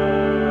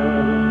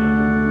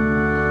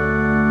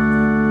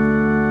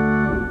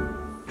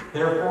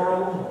 Therefore, O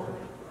Lord,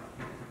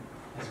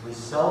 as we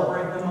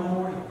celebrate the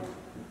memorial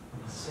of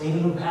the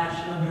saving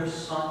passion of your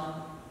Son,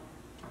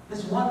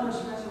 his wondrous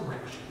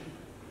resurrection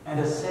and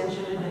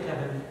ascension into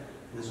heaven,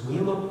 and as we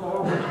look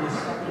forward to his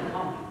second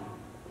coming,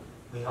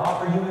 we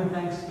offer you in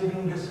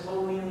thanksgiving this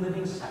holy and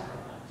living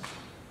sacrifice.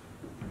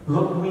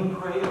 Look, we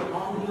pray,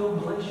 upon the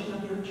oblation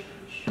of your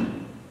church,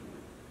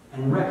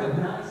 and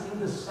recognizing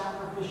the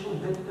sacrificial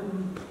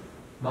victim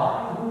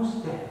by whose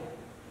death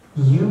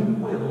you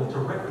will to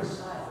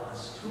reconcile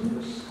us to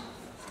yourself.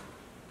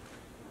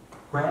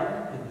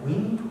 Grant that we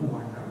who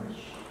are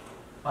nourished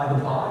by the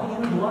body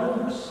and blood of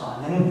your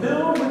Son, and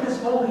filled with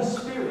his Holy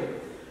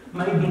Spirit,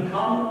 may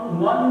become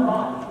one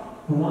body,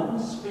 one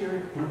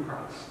Spirit in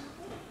Christ.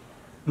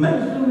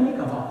 May He make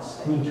of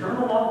us an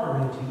eternal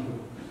offering to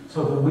you,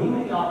 so that we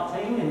may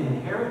obtain an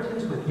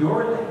inheritance with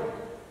your elect,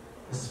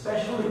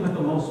 especially with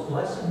the most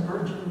blessed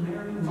Virgin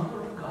Mary, Mother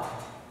of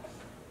God,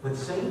 with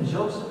Saint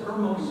Joseph, her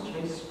most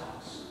chaste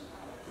spouse,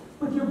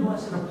 with your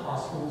blessed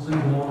apostles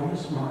and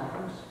glorious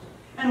martyrs,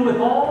 and with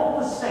all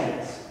the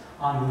saints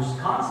on whose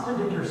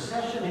constant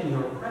intercession in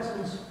your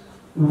presence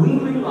we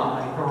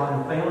rely for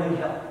unfailing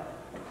help.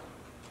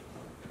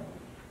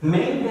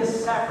 May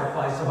this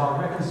sacrifice of our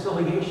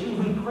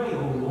reconciliation, we pray,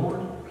 O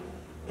Lord,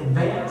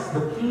 advance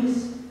the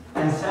peace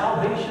and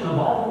salvation of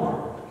all the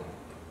world.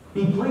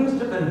 Be pleased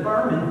to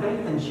confirm in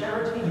faith and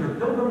charity your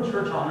pilgrim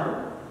church on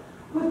earth,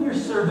 with your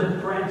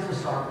servant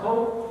Francis, our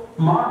Pope,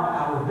 Mark,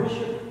 our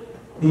Bishop,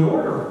 the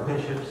order of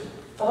bishops,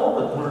 all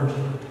the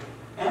clergy,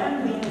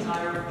 and the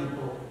entire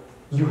people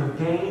you have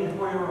gained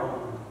for your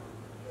own.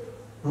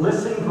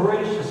 Listen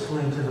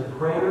graciously to the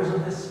prayers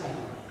of this saint,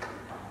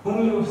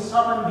 whom you have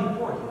summoned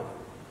before you.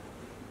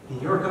 In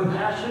your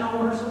compassion,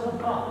 O merciful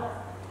Father,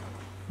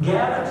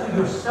 gather to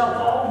yourself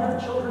all your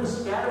children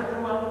scattered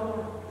throughout the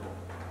world.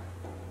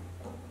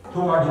 To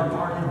our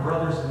departed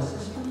brothers and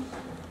sisters,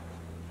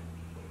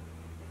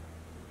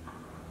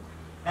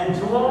 and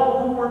to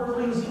all who were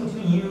pleasing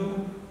to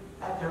you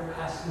at their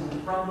passing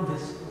from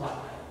this life.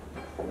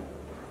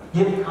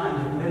 Give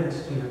kind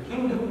admittance to your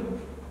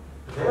kingdom.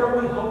 There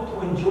we hope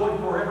to enjoy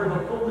forever the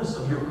fullness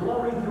of your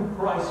glory through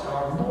Christ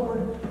our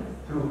Lord,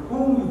 through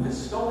whom you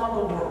bestow on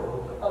the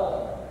world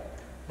all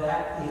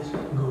that is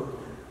good.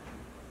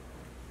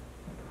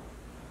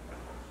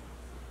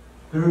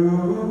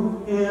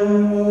 Through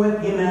him,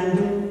 with him, and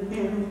in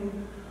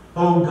him,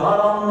 O God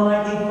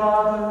Almighty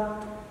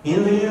Father,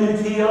 in the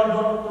unity of the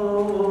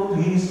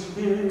Holy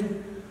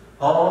Spirit,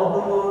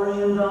 all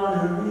glory and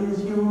honor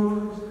is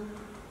yours,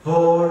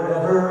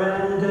 forever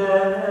and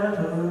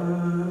ever.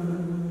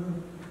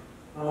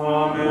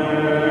 Amen.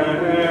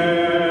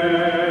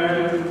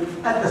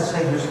 At the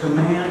Savior's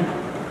command,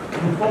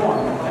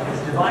 informed by his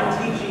divine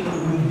teaching,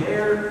 we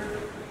dare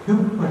to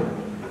pray.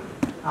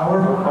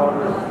 Our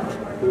Father,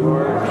 who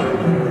art in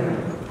heaven,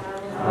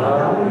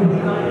 hallowed be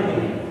thy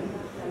name.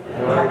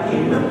 Thy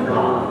kingdom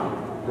come,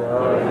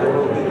 thy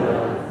will be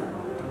done,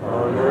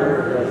 on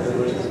earth as it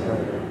is in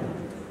heaven.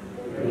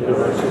 Give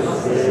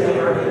us this day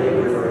our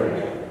daily bread,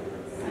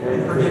 and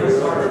forgive us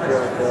our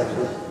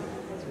trespasses,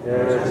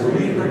 as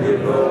we forgive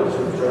those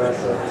who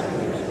trespass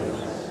against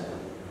us.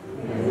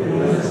 And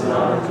lead us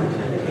not into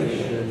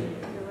temptation,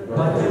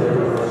 but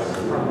deliver us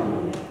from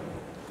evil.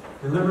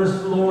 Deliver us,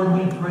 Lord,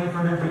 we pray,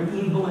 from every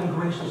evil, and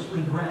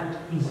graciously grant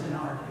peace in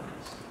our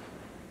days.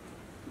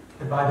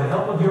 That by the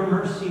help of your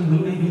mercy we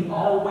may be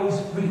always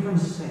free from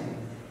sin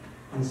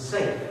and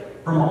safe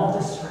from all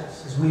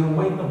distress as we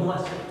await the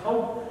blessed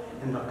hope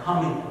and the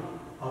coming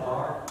of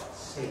our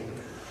Savior,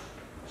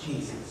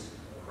 Jesus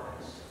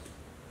Christ.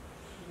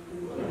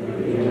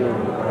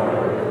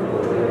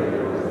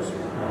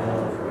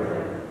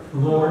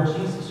 Lord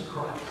Jesus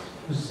Christ,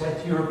 who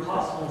said to your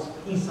apostles,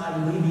 "Peace I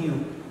leave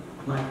you,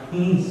 my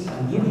peace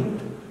I give you,"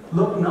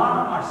 look not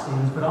on our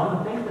sins, but on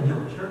the faith of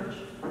your church,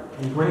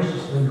 and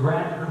graciously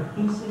grant her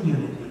peace and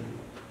unity,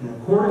 in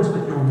accordance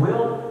with your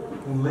will,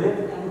 who live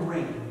and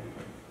reign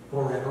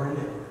forever and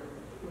ever.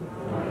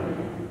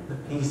 Amen. The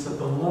peace of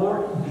the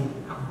Lord be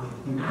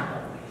with you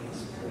always.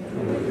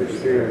 And with your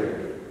spirit.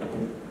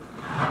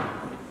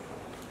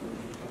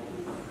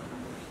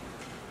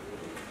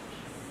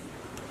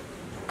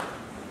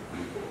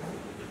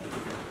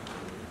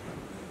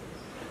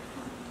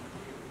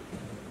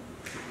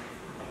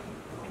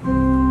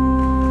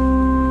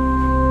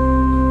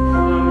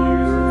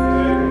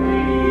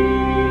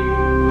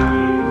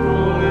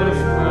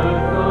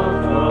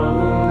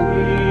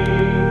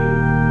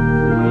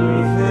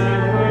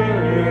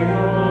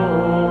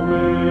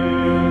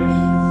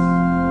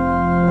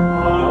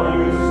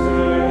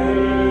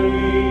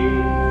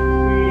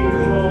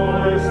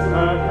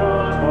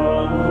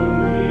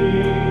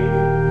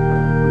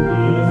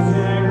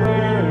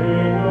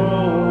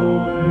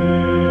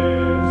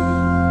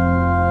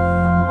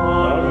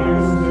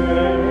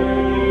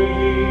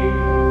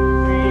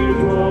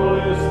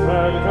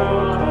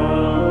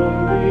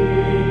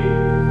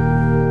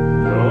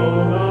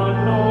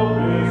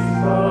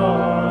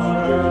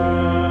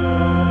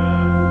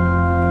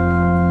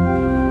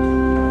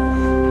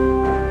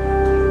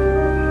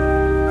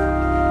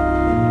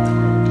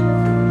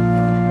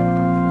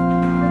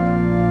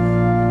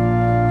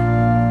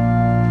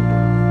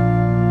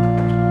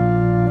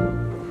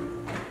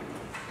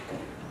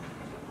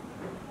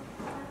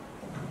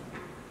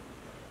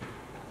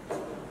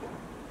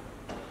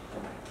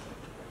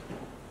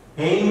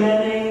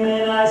 Amen,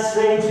 amen, I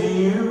say to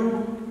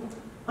you,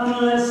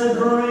 unless a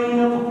grain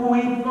of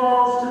wheat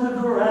falls to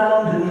the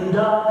ground and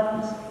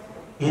dies,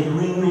 it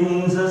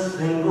remains a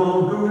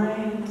single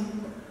grain.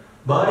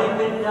 But if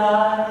it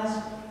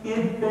dies,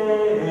 it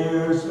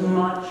bears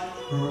much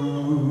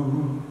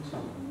fruit.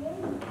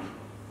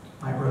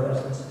 My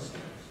brothers and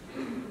sisters,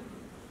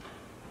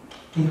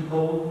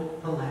 behold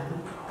the Lamb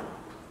of God.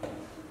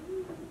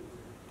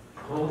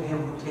 Behold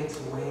him who takes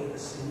away the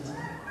sins of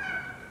the world.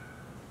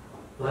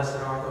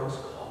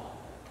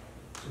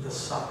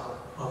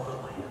 of the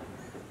Lamb.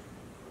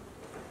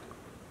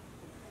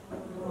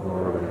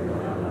 Lord, I am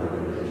not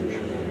worthy that you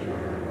should enter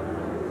my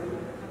mouth,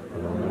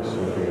 but only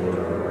say the word,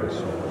 and my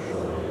soul shall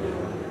live.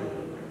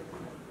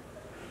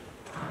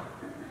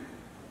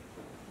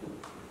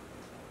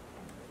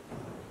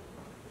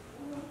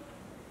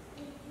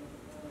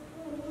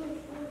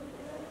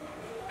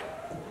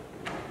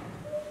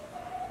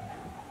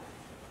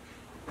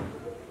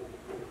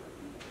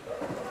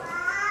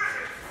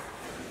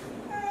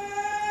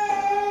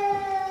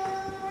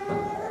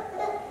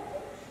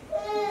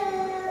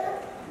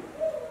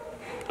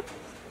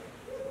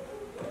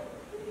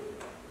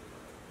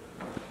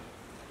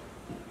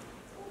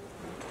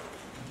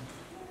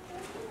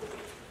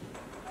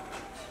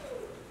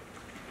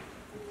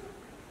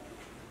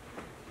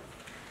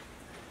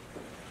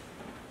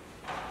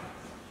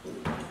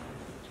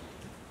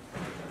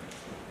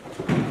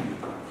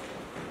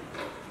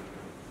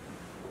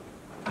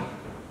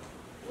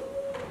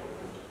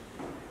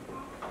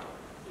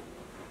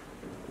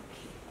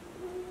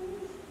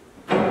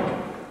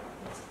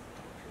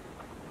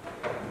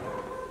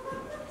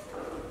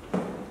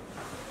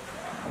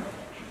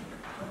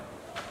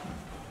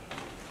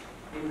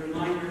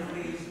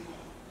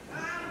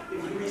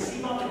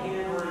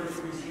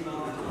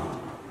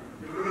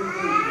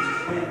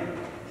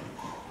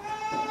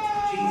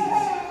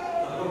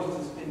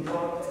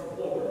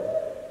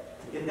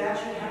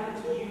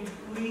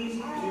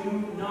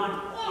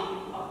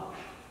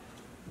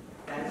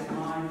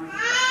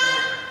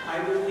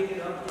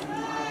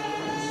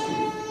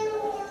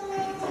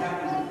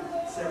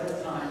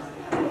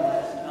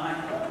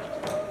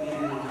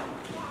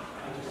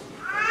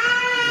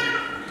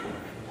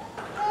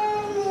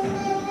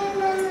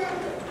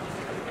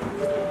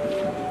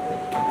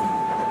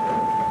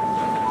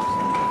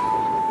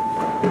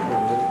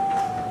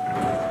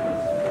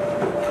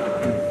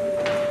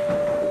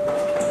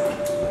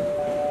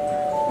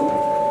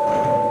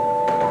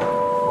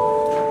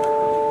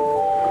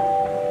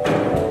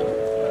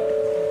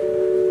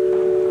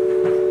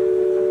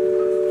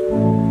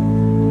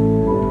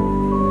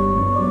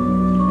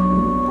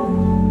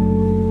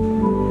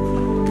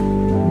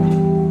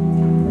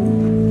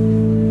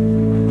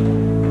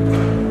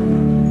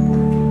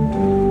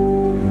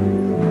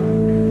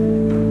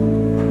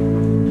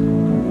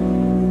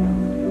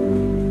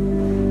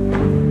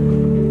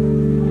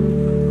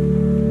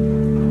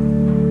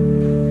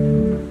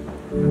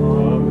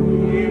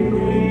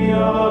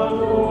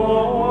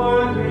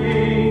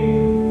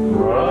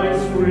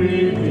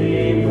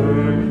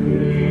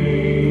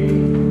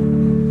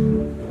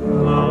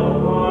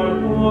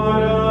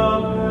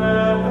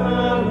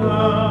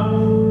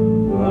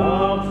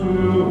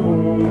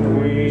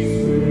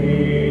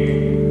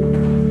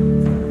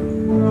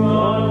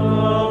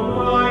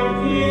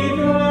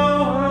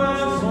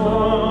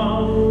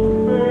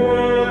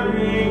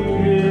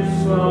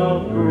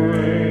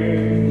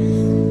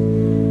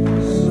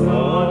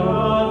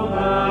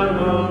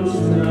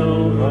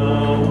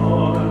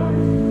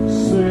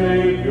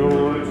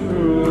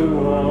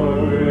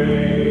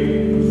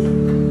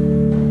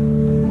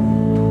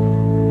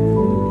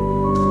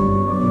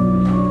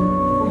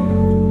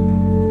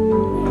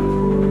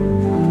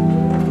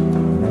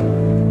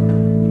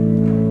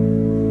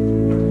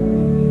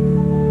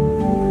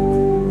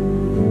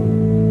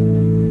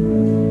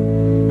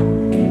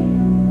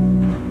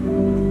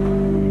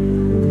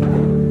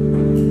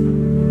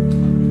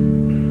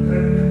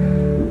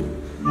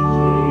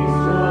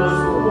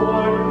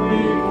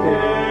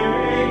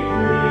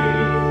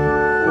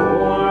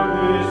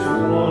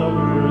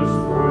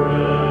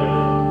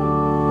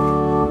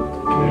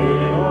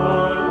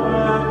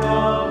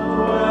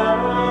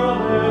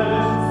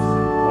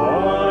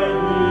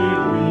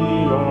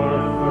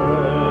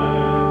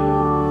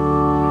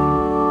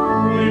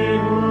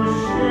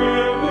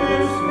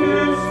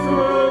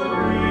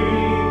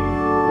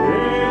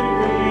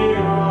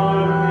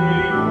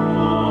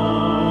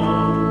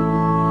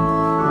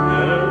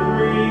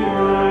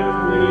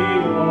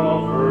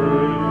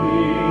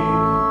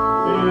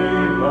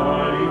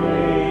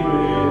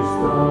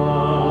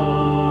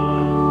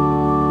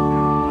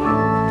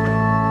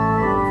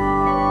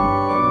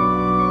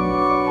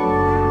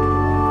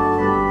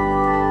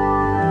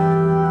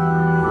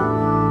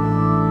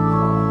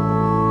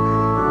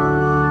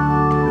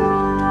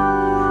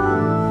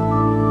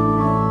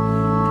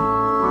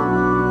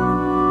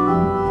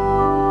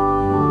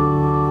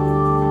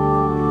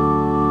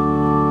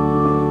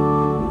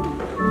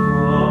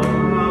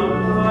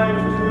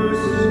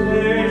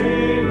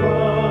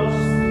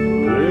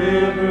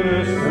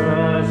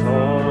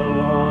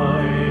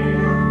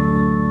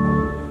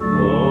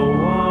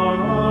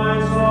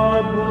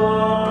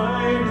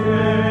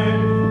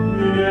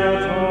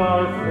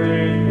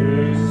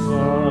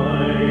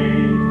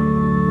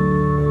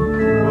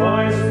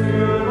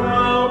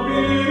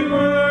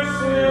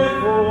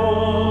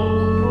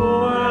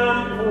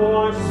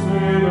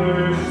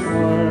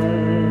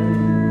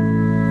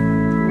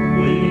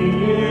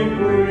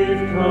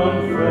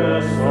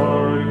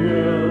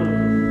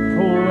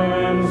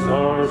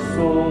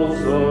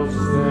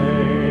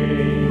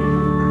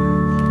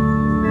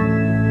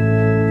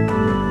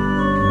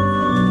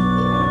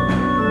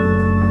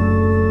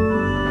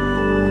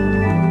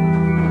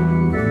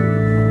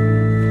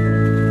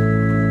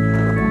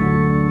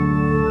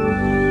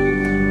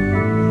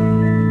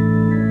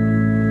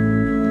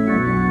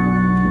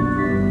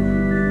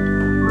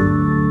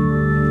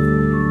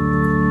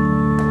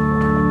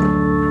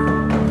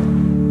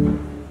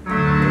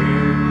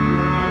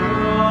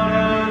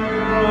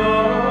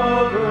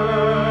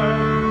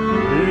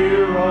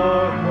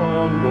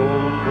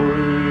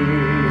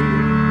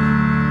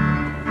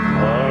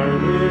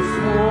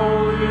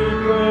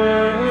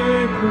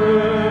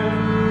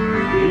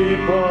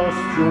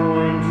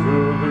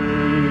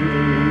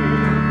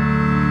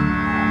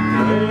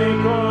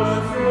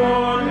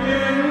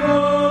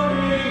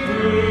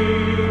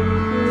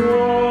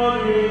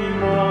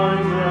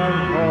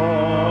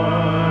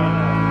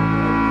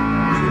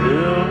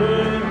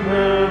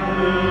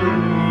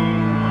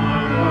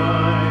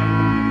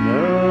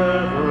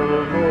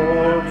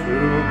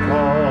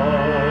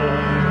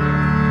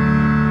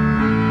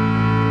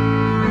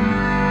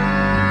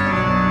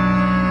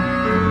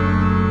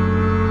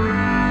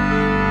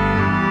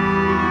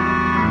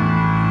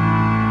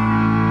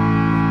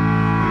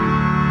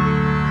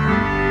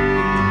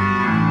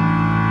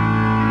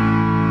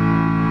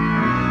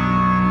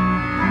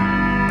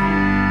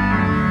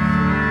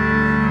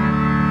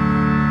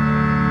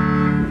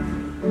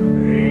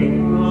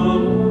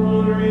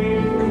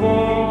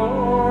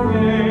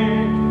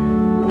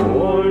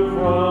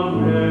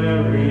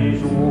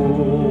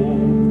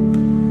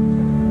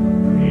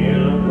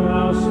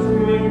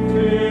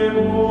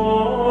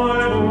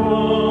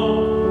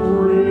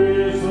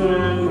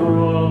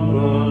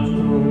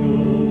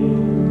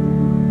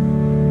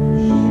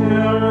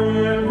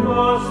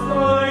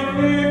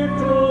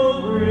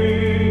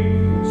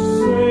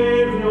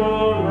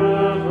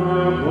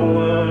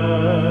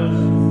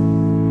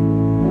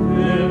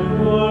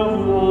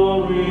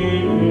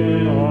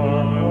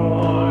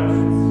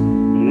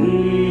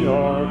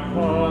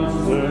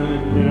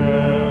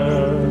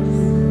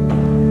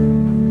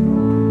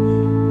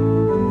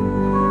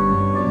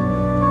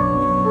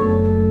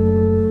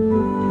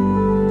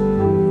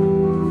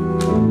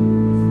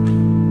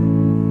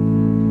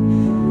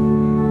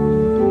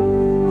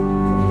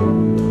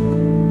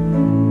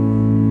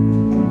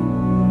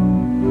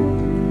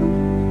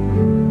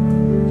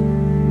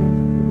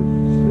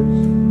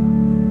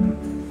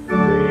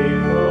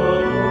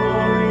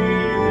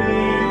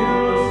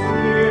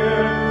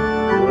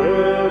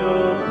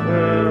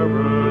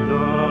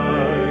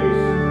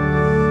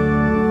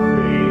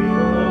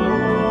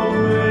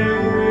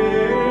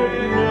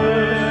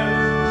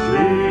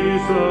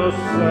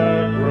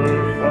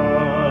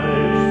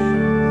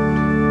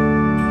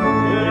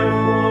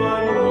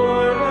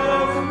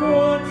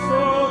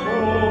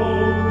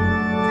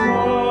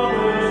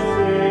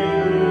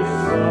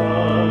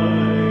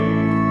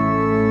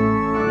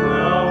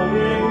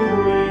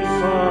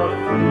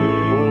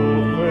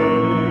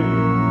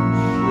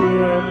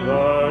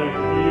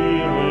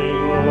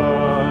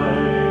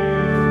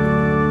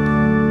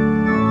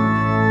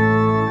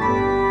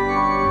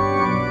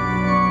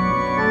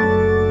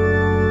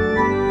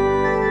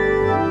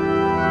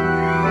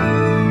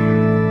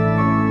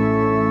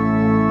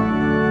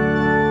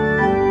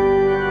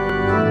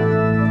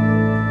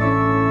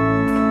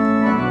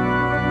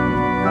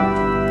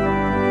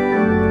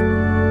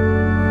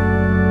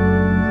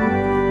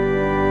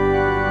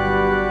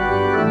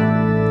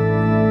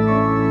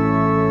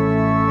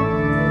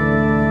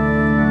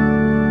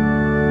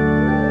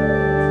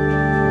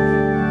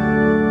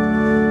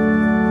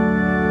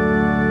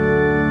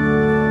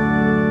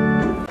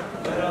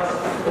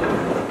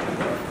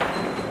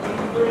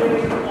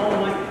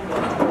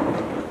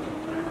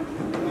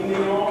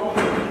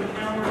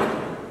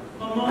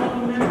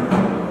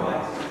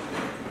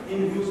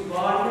 in whose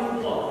body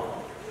and blood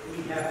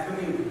we have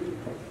communion,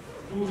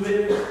 who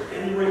lives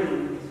and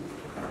reigns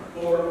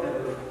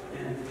forever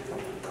and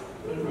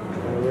ever.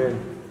 Amen.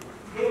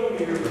 Hail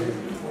Mary,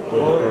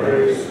 Full of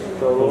grace,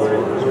 the Lord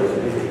is with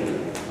thee.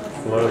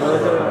 Blessed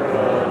art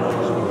thou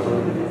amongst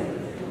women,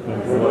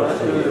 and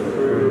blessed is the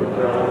fruit of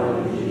thy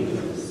womb,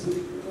 Jesus.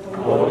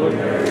 Holy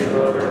Mary,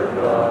 Mother of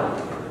God,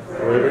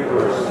 pray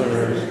for us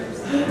sinners,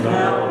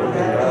 now and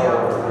at the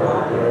hour of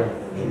our death.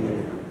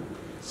 Amen.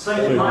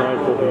 Saint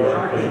Michael, the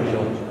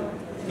Archangel,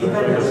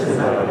 defend us in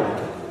battle.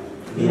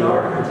 Be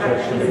our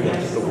protection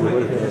against the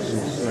wickedness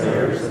and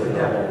snares of the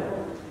devil.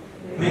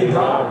 May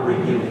God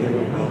rebuke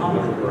him, we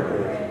humbly pray.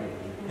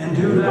 And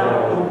do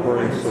thou, O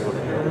Prince of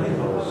the heavenly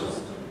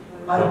host,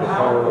 by the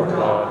power of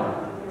God,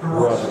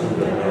 thrust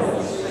into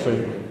hell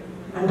Satan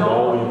and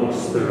all evil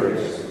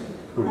spirits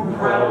who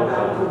prowl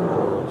about the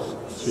world,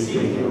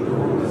 seeking the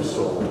ruin of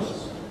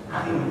souls.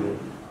 Amen.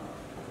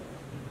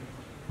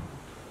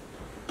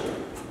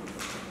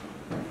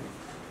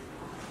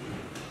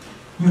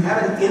 You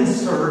have an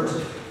insert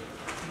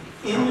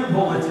in your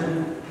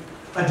bulletin,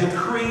 a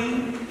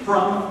decree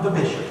from the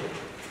bishop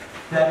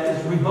that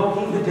is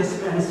revoking the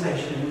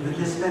dispensation. The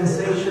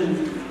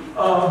dispensation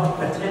of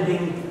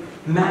attending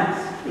Mass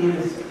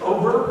is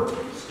over,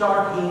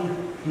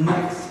 starting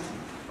next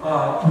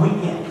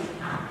weekend,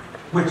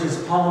 which is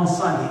Palm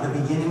Sunday, the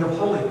beginning of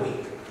Holy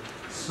Week.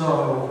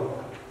 So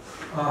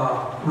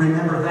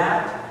remember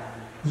that.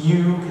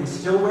 You can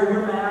still wear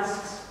your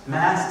masks.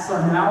 Masks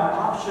are now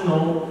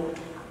optional.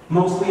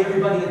 Mostly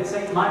everybody at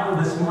St. Michael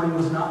this morning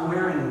was not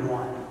wearing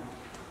one.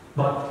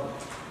 But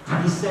to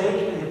be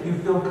safe, and if you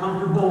feel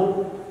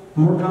comfortable,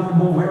 more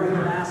comfortable wearing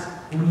a mask,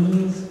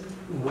 please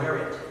wear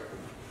it.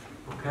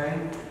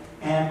 Okay?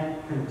 And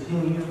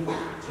continue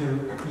to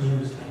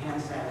use the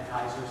hand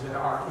sanitizers that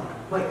are in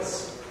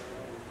place.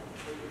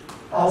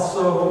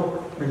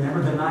 Also,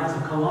 remember the Knights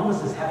of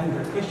Columbus is having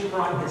their fish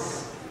fry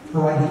this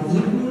Friday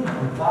evening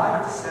from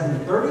 5 to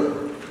 7:30.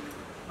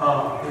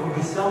 They will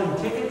be selling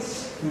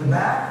tickets in the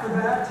back for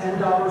that,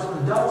 $10 for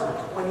adults or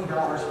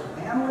 $20 for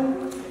family.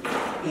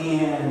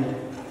 And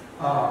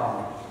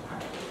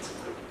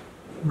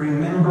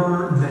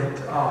remember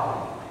that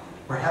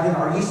we're having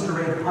our Easter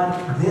egg hunt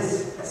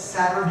this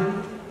Saturday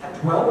at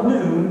 12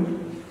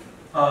 noon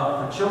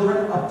for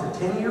children up to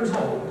 10 years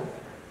old.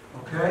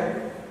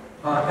 Okay?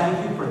 Thank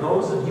you for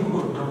those of you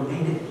who have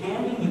donated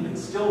candy. You can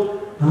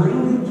still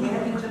bring the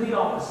candy to the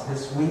office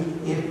this week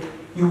if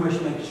you wish.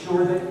 Make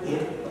sure that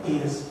it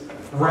is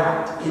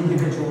wrapped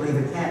individually,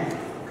 the candy,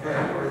 okay?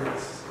 Or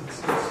it's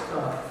just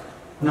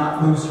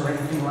not loose or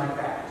anything like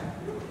that.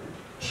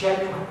 Check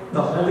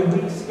the Holy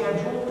Week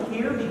schedule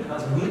here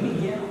because we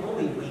begin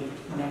Holy Week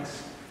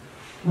next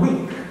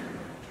week.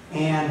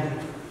 And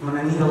I'm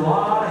going to need a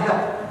lot of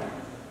help.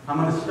 I'm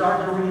going to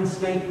start to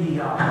reinstate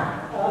the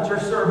altar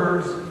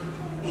servers,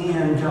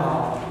 and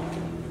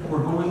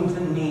we're going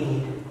to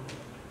need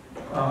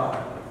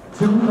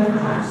 2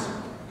 lectures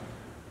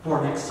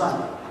for next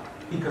Sunday,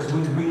 because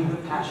we read the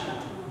Passion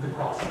of the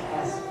Cross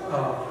as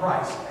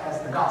Christ, as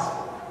the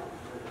Gospel.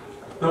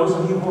 Those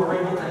of you who are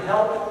able to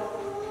help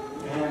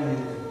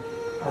and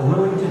are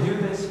willing to do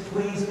this,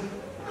 please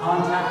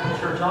contact the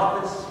church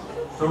office.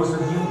 Those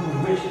of you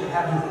who wish to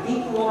have your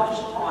feet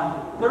washed on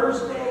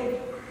Thursday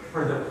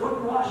for the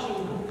foot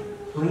washing,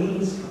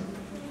 please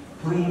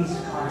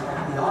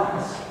contact the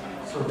office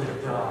so that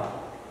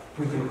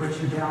we can put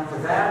you down for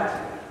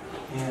that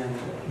and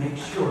make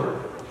sure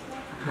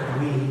that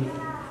we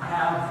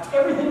have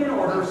everything in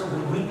order so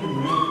that we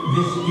can make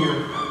this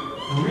year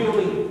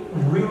really,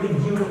 really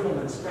beautiful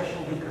and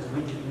special, because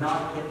we did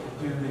not get to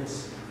do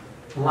this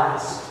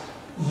last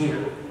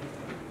year.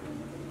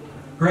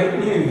 Great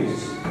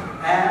news.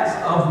 As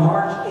of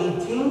March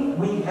 18th,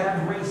 we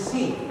have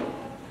received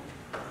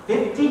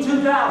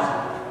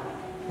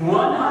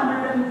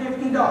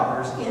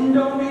 $52,150 in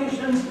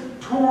donations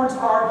towards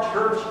our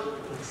church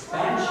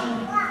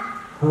expansion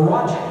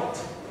project.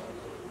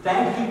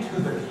 Thank you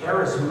to the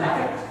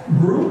Charismatic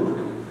Group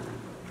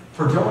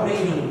for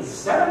donating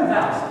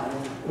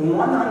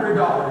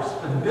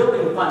 $7,100 for the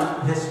building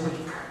fund this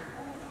week.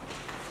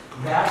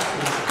 That is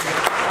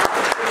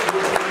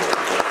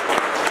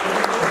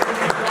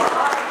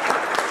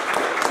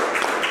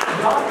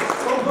God is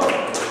so good.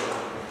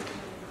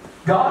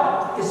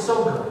 God is so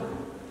good.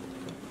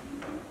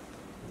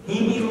 He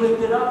be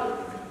lifted up,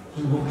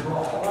 he will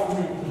draw all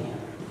men to him,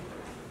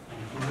 and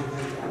he will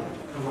lead them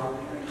to our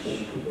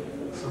parish.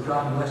 So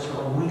God bless you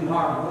all. We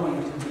are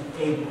going to be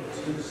able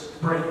to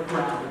break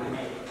ground in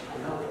May. I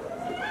know.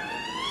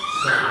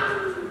 So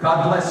God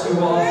bless you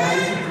all.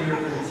 Thank you for your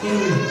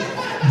continued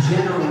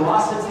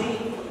generosity.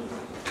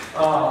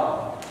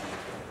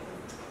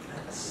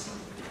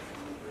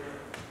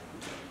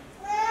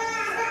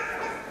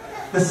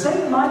 The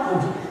St. Michael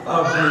group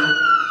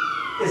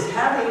is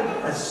having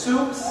a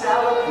soup,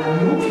 salad, and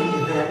a movie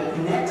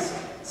event next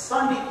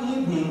Sunday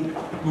evening,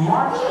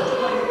 March the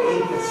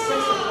 28th at 6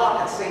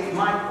 o'clock at St.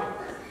 Michael.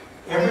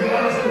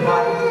 Everyone is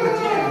invited to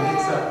attend.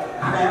 It's a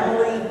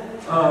family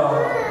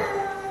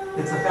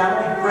It's a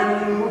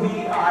family-friendly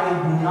movie.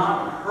 I've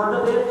not heard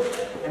of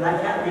it, and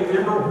I can't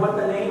remember what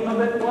the name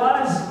of it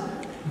was,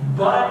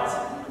 but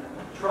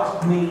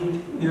trust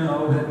me, you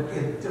know, that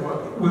it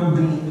will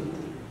be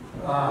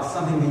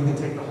something that you can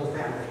take the whole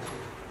family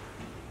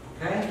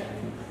to. Okay?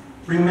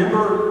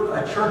 Remember,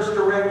 a church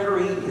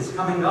directory is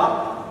coming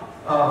up,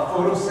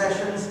 photo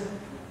sessions.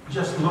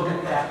 Just look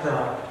at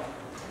that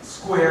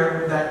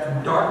square,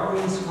 that dark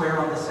green square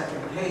on the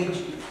second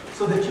page,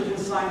 so that you can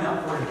sign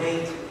up for a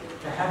date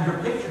to have your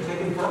picture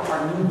taken for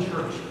our new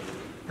church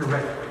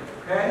directory.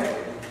 Okay?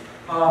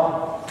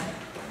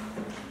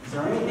 Is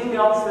there anything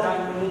else that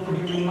I need to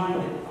be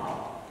reminded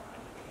of?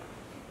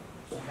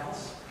 Anything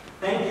else?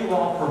 Thank you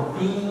all for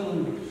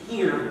being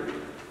here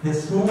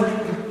this morning.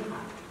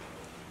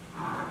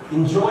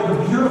 Enjoy the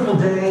beautiful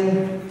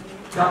day.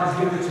 God has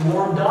given us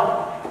warmed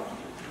up.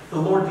 The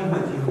Lord be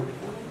with you.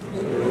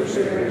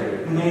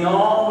 May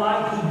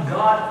Almighty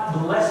God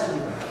bless you,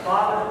 the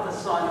Father, the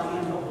Son,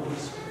 and the Holy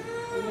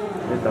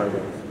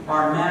Spirit.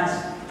 Our Mass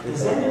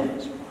is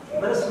ended.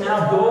 Let us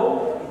now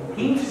go in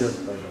peace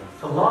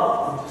to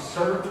love and to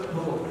serve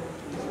the Lord.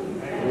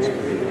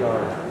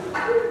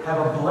 Have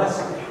a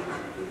blessed day.